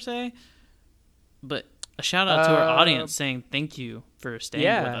episode per se, but a shout out to our audience saying thank you for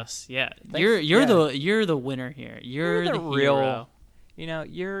staying with us. Yeah, you're the winner here. You're the real. hero.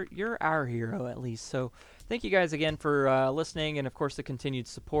 You're our hero at least. So thank you guys again for listening, and of course the continued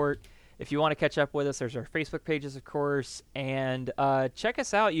support. if you want to catch up with us, there's our Facebook pages, of course, and check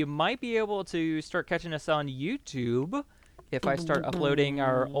us out. You might be able to start catching us on YouTube if I start uploading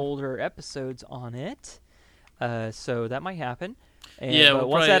our older episodes on it. So that might happen. And, Yeah, but we'll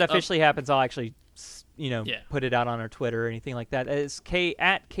once probably that officially happens, I'll actually, Yeah. put it out on our Twitter or anything like that. It's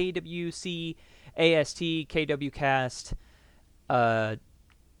at KWCAST, KWCast,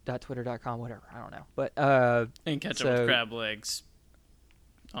 .twitter.com, whatever. I don't know. But And catch up with Crab Legs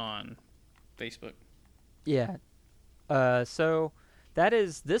on Facebook. yeah. So that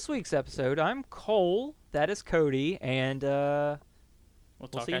is this week's episode. I'm Cole. That is Cody, and We'll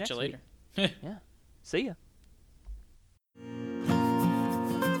talk see you at you next later. Yeah. See ya.